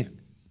الجميع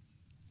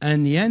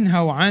أن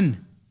ينهوا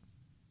عنه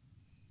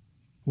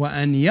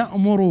وأن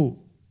يأمروا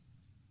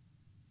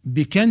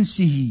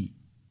بكنسه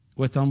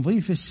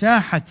وتنظيف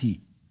الساحة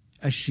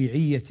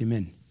الشيعية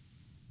منه.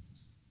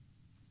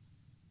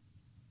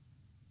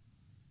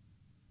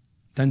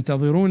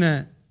 تنتظرون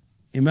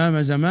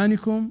إمام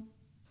زمانكم،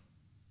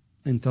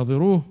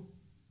 انتظروه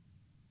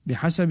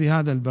بحسب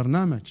هذا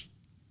البرنامج.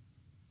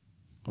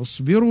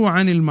 اصبروا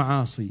عن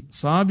المعاصي،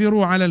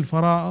 صابروا على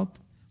الفرائض،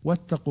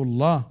 واتقوا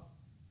الله،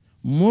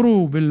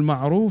 مروا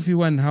بالمعروف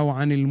وانهوا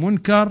عن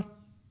المنكر.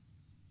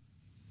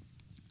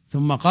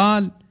 ثم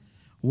قال: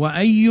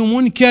 وأي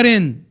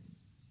منكر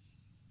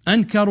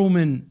أنكروا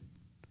من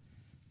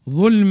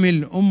ظلم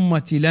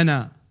الأمة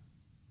لنا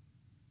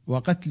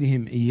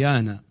وقتلهم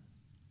إيانا.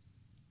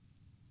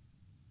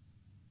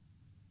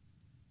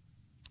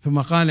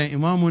 ثم قال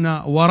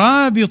إمامنا: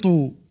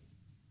 ورابطوا،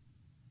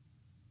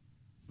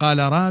 قال: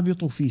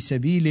 رابطوا في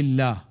سبيل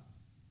الله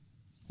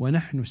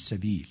ونحن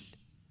السبيل.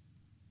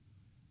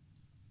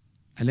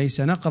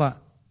 أليس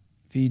نقرأ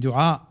في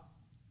دعاء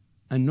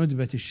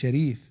الندبة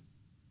الشريف: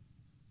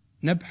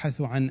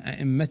 نبحث عن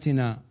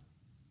أئمتنا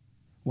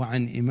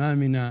وعن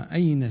إمامنا،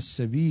 أين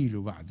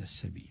السبيل بعد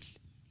السبيل؟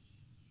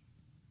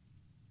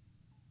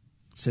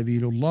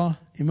 سبيل الله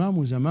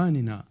إمام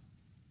زماننا.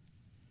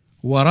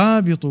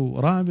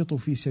 رابطوا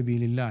في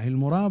سبيل الله،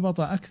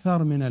 المرابطة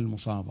أكثر من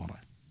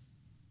المصابرة.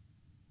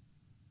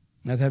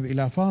 نذهب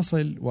إلى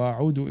فاصل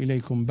وأعود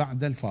إليكم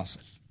بعد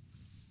الفاصل.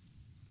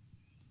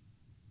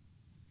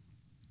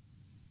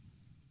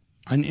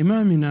 عن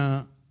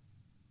إمامنا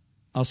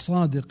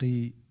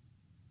الصادق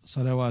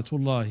صلوات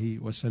الله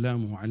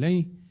وسلامه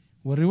عليه،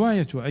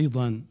 والرواية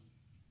أيضا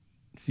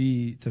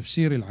في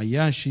تفسير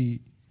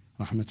العياشي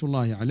رحمة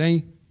الله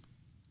عليه: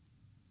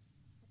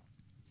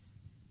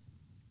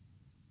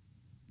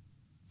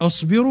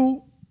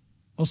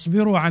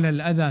 اصبروا على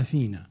الأذى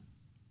فينا،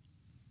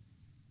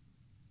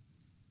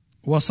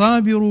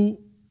 وصابروا،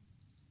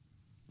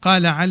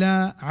 قال،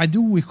 على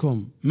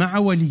عدوكم مع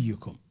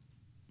وليكم،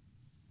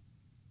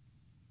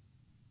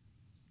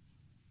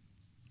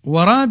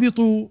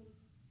 ورابطوا،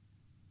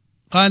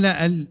 قال،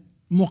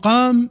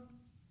 المقام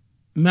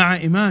مع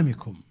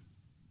إمامكم.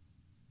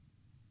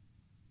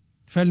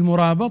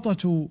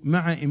 فالمرابطة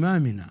مع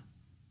إمامنا،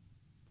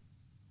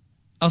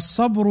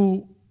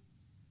 الصبر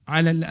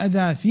على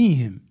الأذى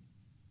فيهم،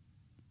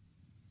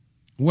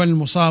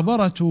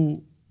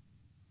 والمصابرة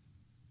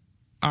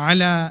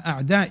على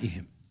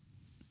أعدائهم.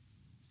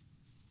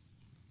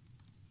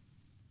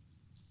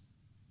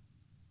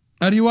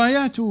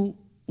 الروايات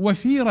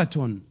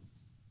وفيرة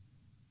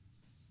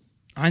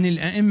عن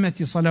الأئمة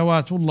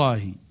صلوات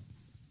الله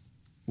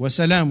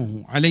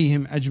وسلامه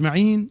عليهم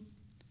أجمعين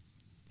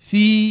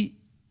في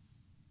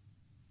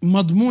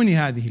مضمون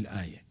هذه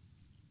الآية،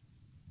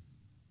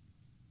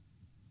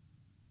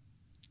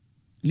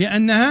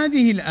 لأن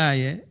هذه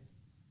الآية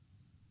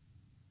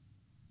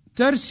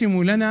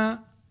ترسم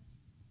لنا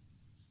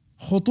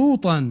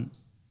خطوطا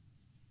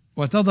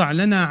وتضع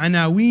لنا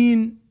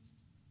عناوين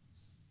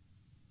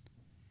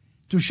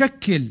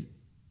تشكل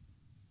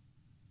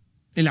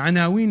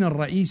العناوين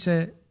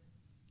الرئيسة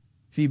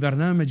في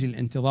برنامج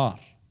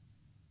الانتظار.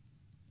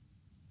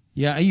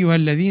 يا أيها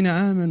الذين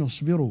آمنوا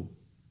اصبروا.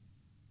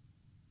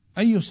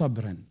 أي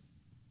صبر؟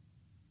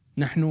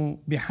 نحن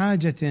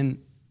بحاجة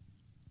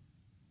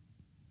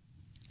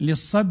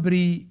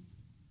للصبر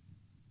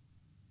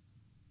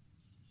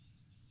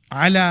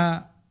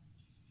على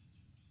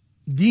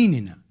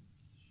ديننا،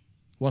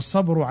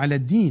 والصبر على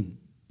الدين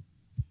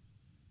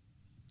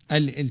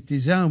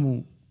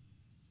الالتزام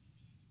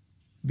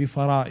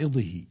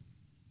بفرائضه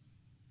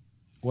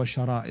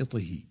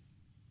وشرائطه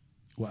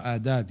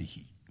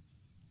وآدابه.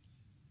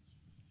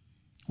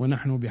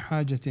 ونحن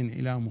بحاجة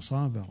إلى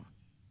مصابرة،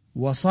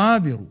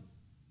 وصابروا،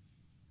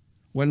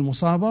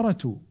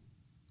 والمصابرة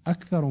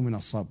أكثر من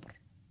الصبر.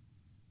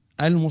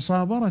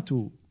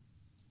 المصابرة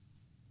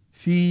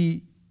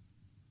في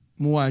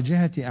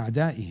مواجهة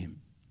أعدائهم.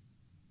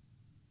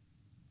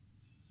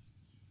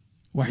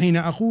 وحين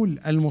أقول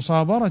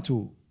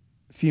المصابرة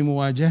في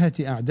مواجهة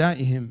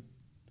أعدائهم،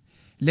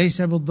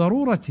 ليس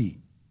بالضرورة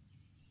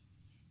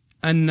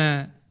أن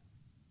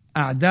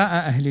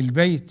أعداء أهل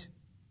البيت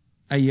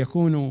أن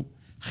يكونوا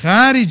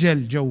خارج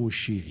الجو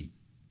الشيعي،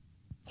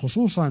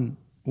 خصوصا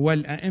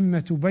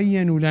والأئمة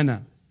بينوا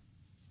لنا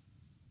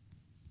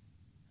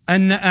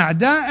أن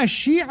أعداء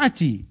الشيعة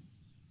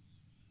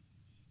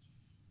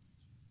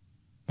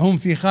هم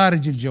في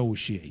خارج الجو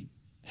الشيعي،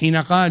 حين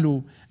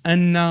قالوا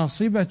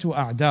الناصبة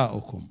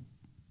أعداؤكم.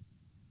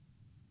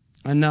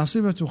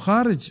 الناصبة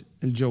خارج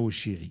الجو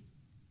الشيعي،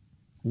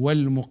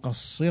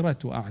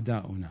 والمقصرة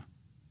أعداؤنا.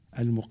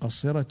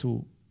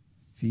 المقصرة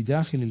في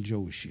داخل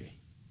الجو الشيعي،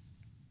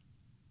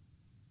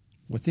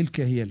 وتلك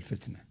هي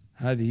الفتنة،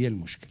 هذه هي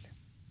المشكلة.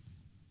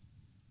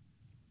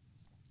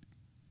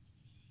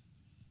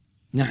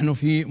 نحن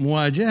في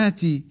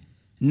مواجهة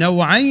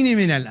نوعين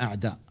من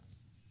الأعداء.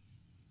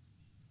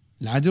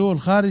 العدو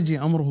الخارجي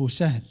أمره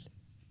سهل،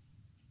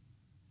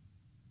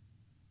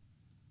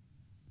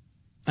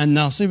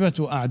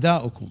 الناصبة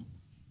أعداؤكم،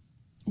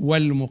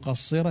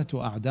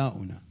 والمقصرة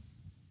أعداؤنا.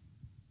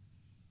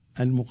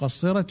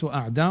 المقصرة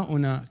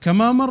أعداؤنا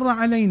كما مر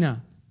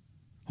علينا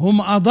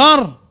هم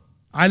أضر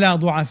على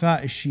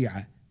ضعفاء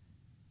الشيعة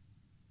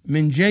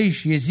من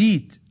جيش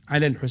يزيد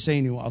على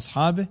الحسين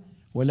وأصحابه،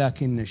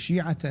 ولكن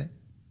الشيعة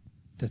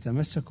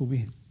تتمسك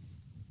بهم.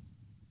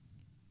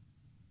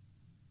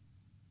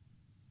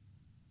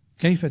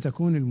 كيف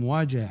تكون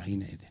المواجهة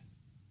حينئذ؟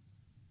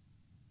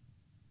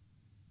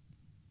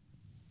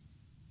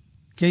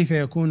 كيف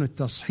يكون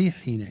التصحيح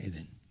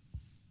حينئذ؟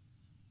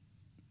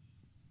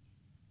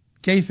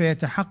 كيف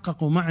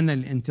يتحقق معنى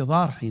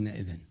الانتظار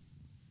حينئذ؟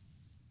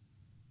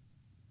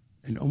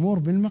 الأمور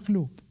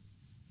بالمقلوب.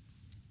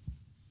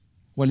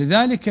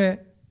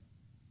 ولذلك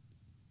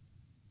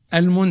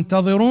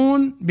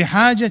المنتظرون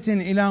بحاجة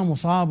إلى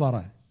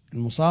مصابرة،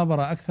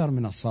 المصابرة أكثر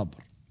من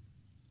الصبر.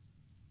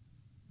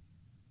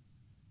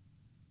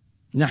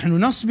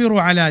 نحن نصبر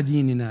على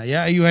ديننا،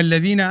 يا أيها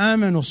الذين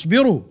آمنوا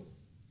اصبروا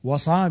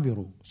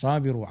وصابروا،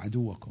 صابروا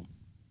عدوكم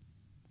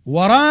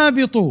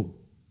ورابطوا،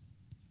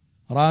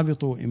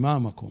 رابطوا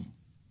إمامكم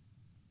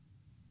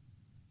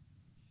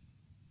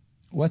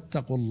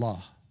واتقوا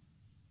الله.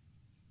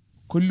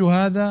 كل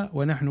هذا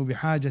ونحن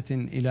بحاجة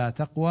إلى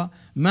تقوى.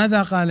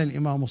 ماذا قال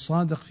الإمام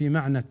الصادق في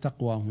معنى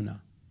التقوى هنا؟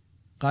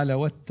 قال: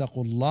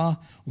 واتقوا الله،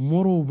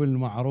 مروا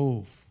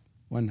بالمعروف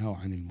وانهوا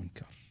عن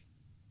المنكر.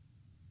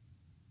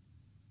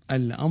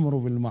 الأمر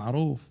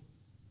بالمعروف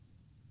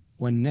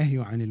والنهي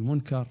عن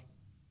المنكر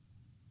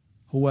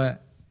هو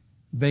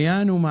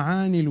بيان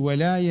معاني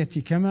الولاية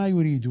كما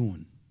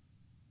يريدون،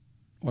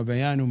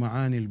 وبيان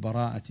معاني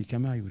البراءة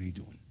كما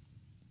يريدون.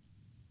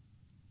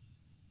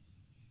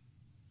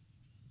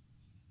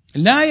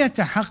 لا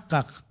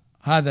يتحقق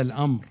هذا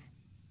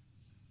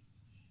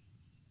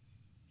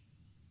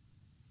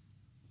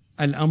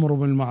الأمر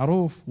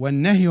بالمعروف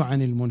والنهي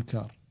عن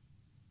المنكر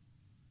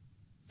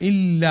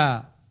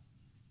إلا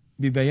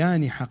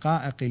ببيان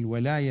حقائق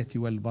الولاية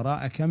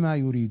والبراءة كما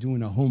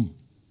يريدون هم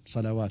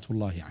صلوات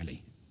الله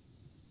عليهم.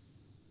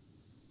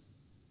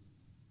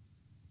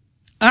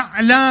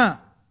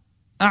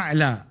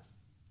 أعلى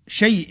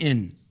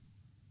شيء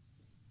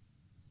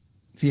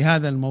في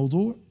هذا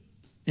الموضوع،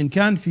 إن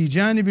كان في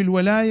جانب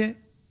الولاية،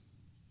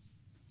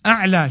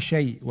 أعلى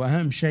شيء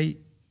وأهم شيء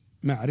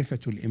معرفة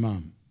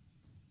الإمام،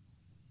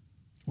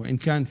 وإن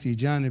كان في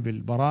جانب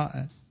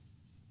البراءة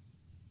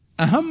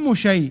أهم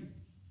شيء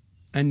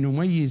أن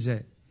نميز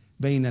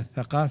بين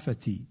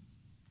الثقافة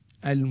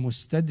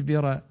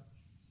المستدبرة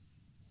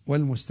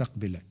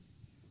والمستقبلة.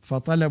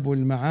 فطلب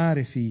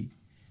المعارف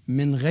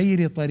من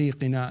غير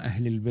طريقنا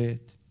أهل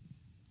البيت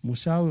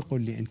مساوق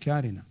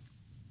لإنكارنا،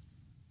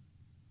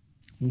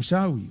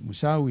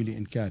 مساوي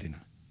لإنكارنا.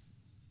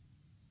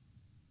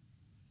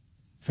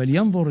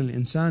 فلينظر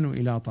الإنسان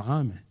إلى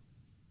طعامه،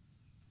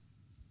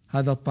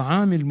 هذا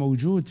الطعام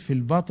الموجود في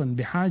البطن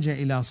بحاجة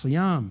إلى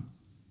صيام،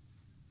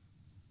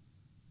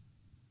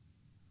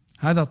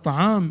 هذا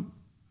الطعام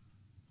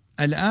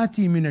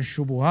الآتي من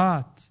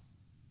الشبهات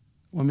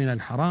ومن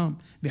الحرام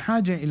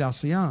بحاجة إلى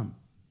صيام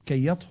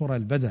كي يطهر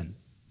البدن،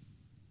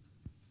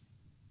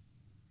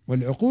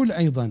 والعقول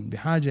أيضا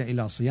بحاجة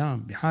إلى صيام،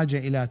 بحاجة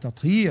إلى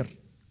تطهير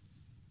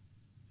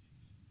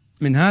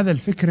من هذا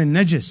الفكر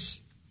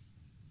النجس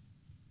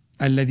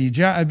الذي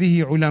جاء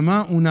به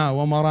علماؤنا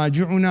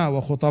ومراجعنا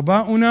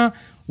وخطباؤنا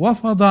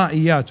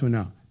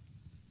وفضائياتنا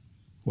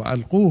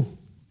وألقوه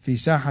في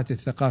ساحة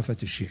الثقافة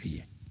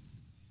الشيعية.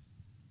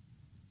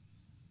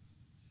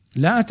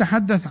 لا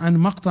أتحدث عن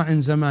مقطع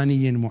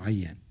زماني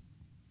معين،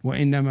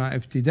 وإنما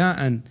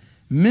ابتداء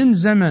من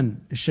زمن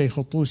الشيخ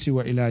الطوسي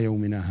وإلى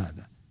يومنا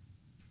هذا.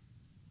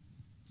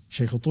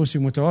 الشيخ الطوسي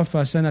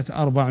متوفى سنة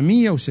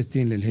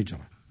 460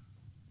 للهجرة.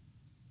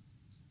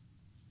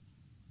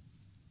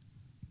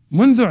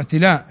 منذ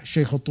اعتلاء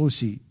الشيخ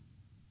الطوسي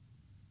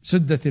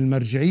سدة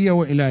المرجعية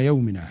وإلى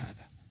يومنا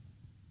هذا،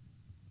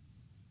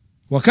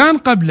 وكان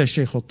قبل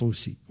الشيخ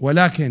الطوسي،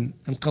 ولكن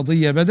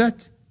القضية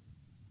بدت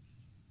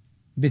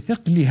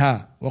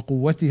بثقلها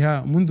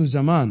وقوتها منذ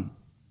زمان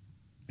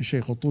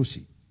الشيخ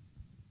الطوسي،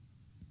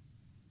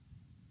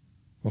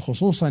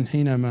 وخصوصا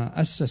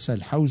حينما أسس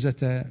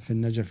الحوزة في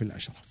النجف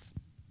الأشرف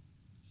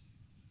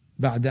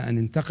بعد أن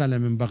انتقل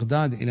من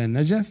بغداد إلى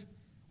النجف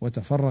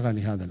وتفرغ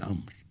لهذا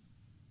الأمر.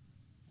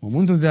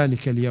 ومنذ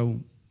ذلك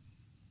اليوم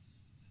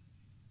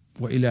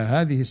وإلى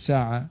هذه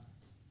الساعة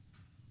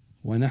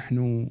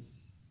ونحن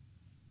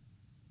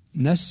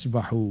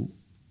نسبح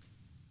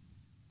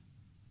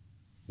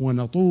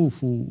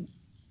ونطوف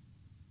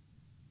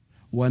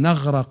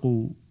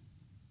ونغرق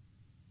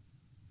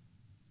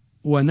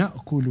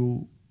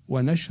ونأكل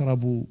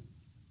ونشرب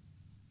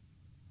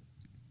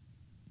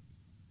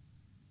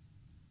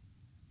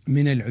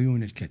من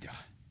العيون الكدرة،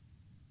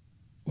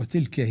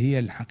 وتلك هي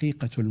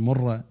الحقيقة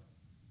المرة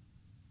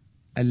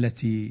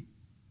التي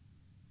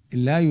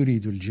لا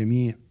يريد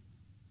الجميع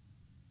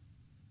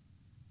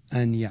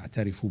أن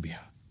يعترفوا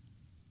بها.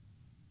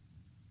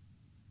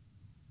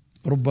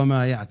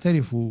 ربما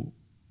يعترف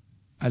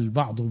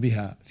البعض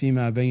بها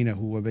فيما بينه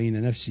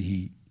وبين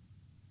نفسه،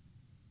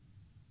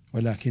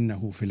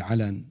 ولكنه في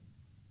العلن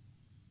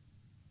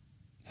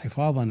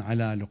حفاظا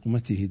على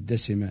لقمته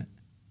الدسمة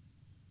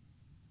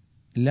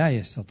لا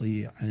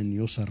يستطيع أن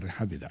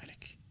يصرح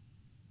بذلك.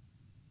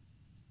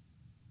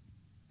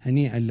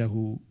 هنيئا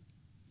له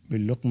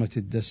باللقمة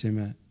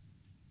الدسمة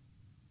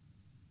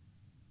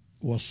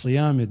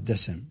والصيام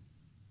الدسم.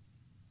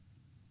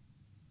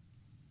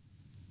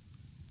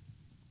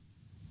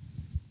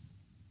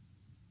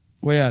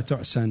 ويا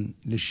تعسا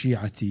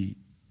للشيعة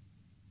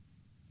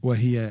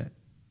وهي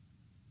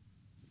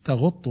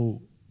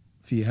تغط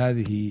في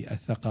هذه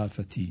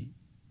الثقافة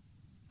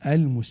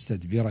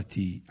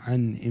المستدبرة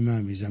عن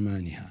إمام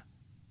زمانها.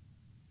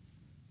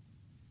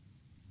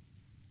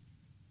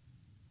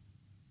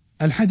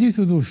 الحديث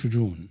ذو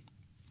شجون،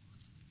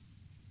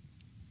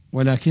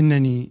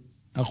 ولكنني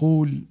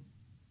أقول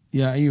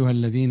يا أيها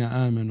الذين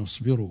آمنوا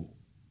اصبروا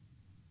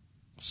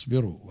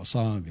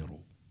وصابروا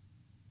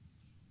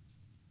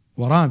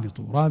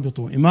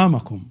رابطوا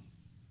إمامكم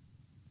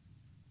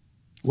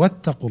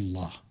واتقوا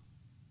الله.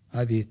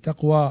 هذه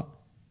التقوى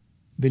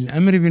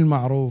بالأمر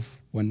بالمعروف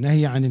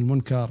والنهي عن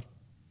المنكر،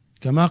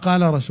 كما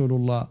قال رسول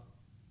الله: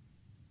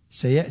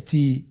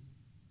 سيأتي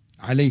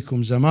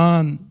عليكم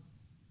زمان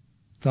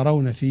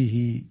ترون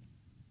فيه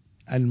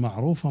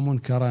المعروف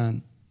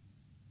منكرا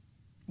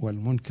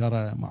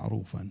والمنكر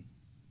معروفا،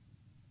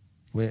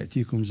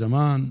 ويأتيكم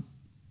زمان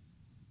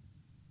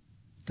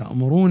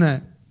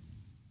تأمرون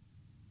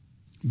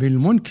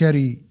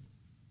بالمنكر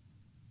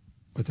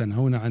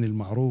وتنهون عن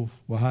المعروف،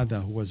 وهذا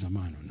هو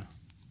زماننا،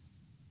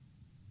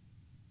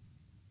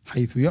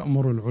 حيث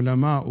يأمر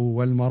العلماء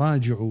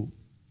والمراجع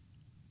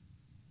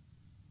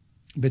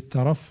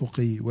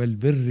بالترفق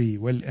والبر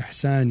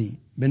والإحسان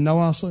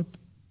بالنواصب،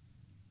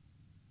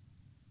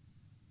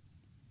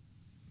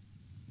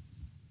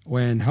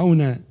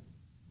 وينهون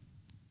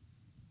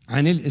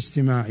عن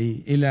الاستماع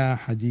إلى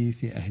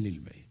حديث أهل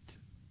البيت.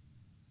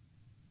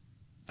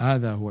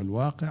 هذا هو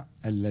الواقع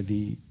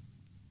الذي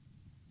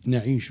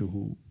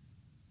نعيشه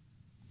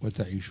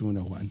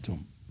وتعيشونه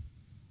أنتم،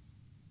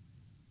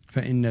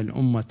 فإن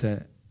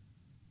الأمة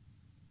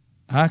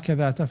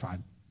هكذا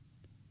تفعل،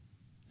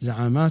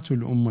 زعامات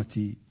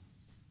الأمة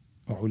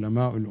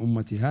وعلماء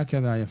الأمة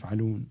هكذا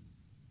يفعلون،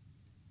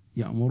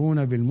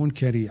 يأمرون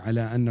بالمنكر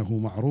على أنه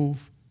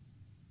معروف،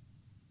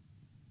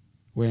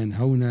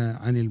 وينهون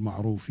عن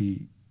المعروف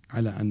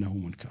على أنه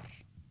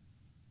منكر.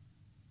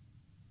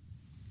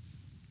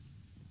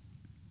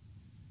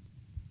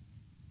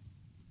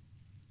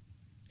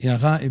 يا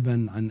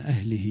غائبا عن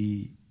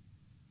أهله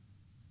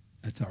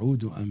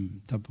أتعود أم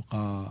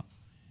تبقى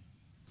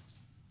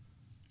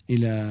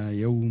إلى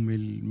يوم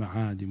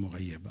المعاد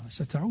مغيبا؟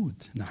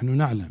 ستعود، نحن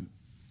نعلم،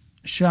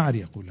 الشاعر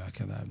يقول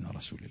هكذا ابن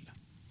رسول الله،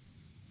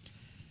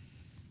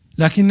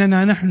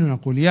 لكننا نحن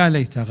نقول يا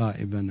ليت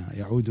غائبنا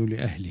يعود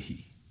لأهله،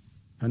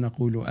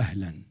 فنقول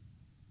أهلا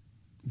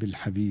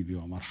بالحبيب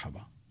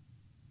ومرحبا.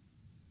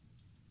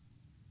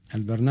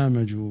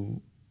 البرنامج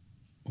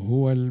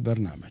هو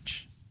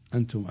البرنامج،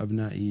 أنتم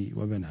أبنائي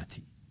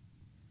وبناتي،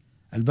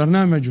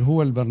 البرنامج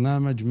هو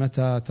البرنامج،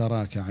 متى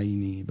تراك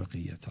عيني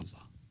بقية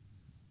الله.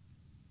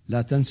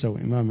 لا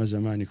تنسوا إمام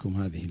زمانكم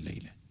هذه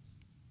الليلة.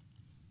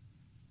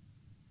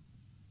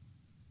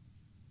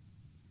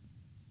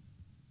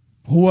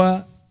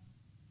 هو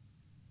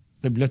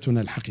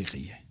قبلتنا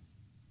الحقيقية،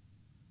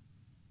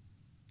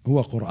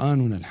 هو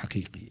قرآننا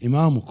الحقيقي،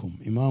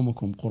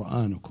 إمامكم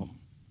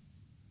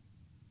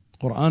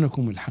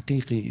قرآنكم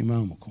الحقيقي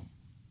إمامكم،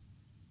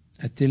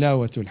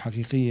 التلاوة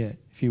الحقيقية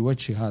في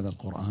وجه هذا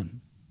القرآن،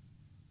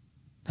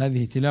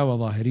 هذه تلاوة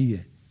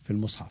ظاهرية في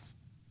المصحف.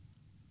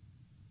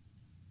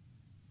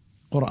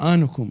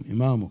 قرآنكم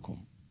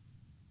إمامكم،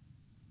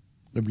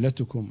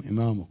 قبلتكم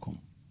إمامكم،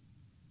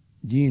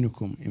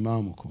 دينكم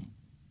إمامكم،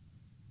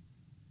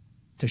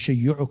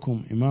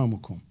 تشيعكم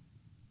إمامكم،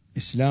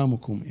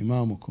 إسلامكم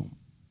إمامكم،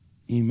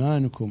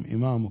 إيمانكم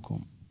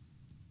إمامكم،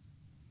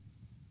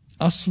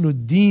 أصل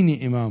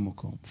الدين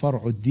إمامكم،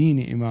 فرع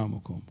الدين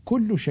إمامكم،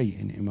 كل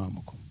شيء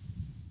إمامكم.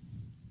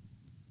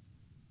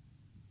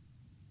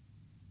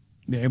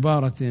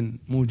 بعبارة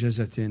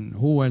موجزة: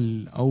 هو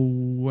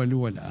الأول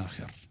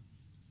والآخر،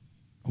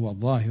 هو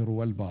الظاهر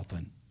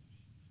والباطن،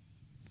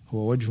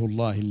 هو وجه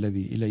الله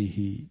الذي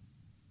إليه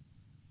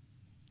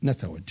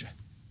نتوجه،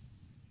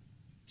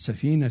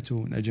 سفينة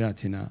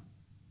نجاتنا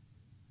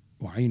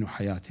وعين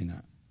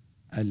حياتنا،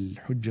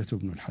 الحجة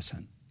بن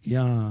الحسن.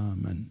 يا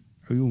من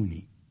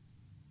عيوني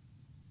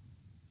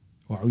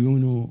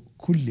وعيون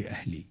كل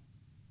أهلي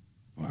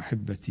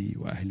وأحبتي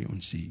وأهل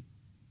أنسي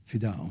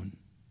فداء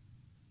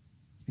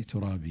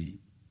لتراب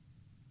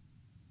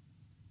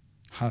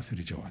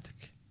حافر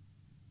جوادك.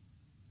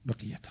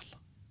 بقية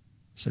الله.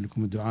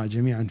 أسألكم الدعاء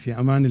جميعا، في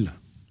أمان الله.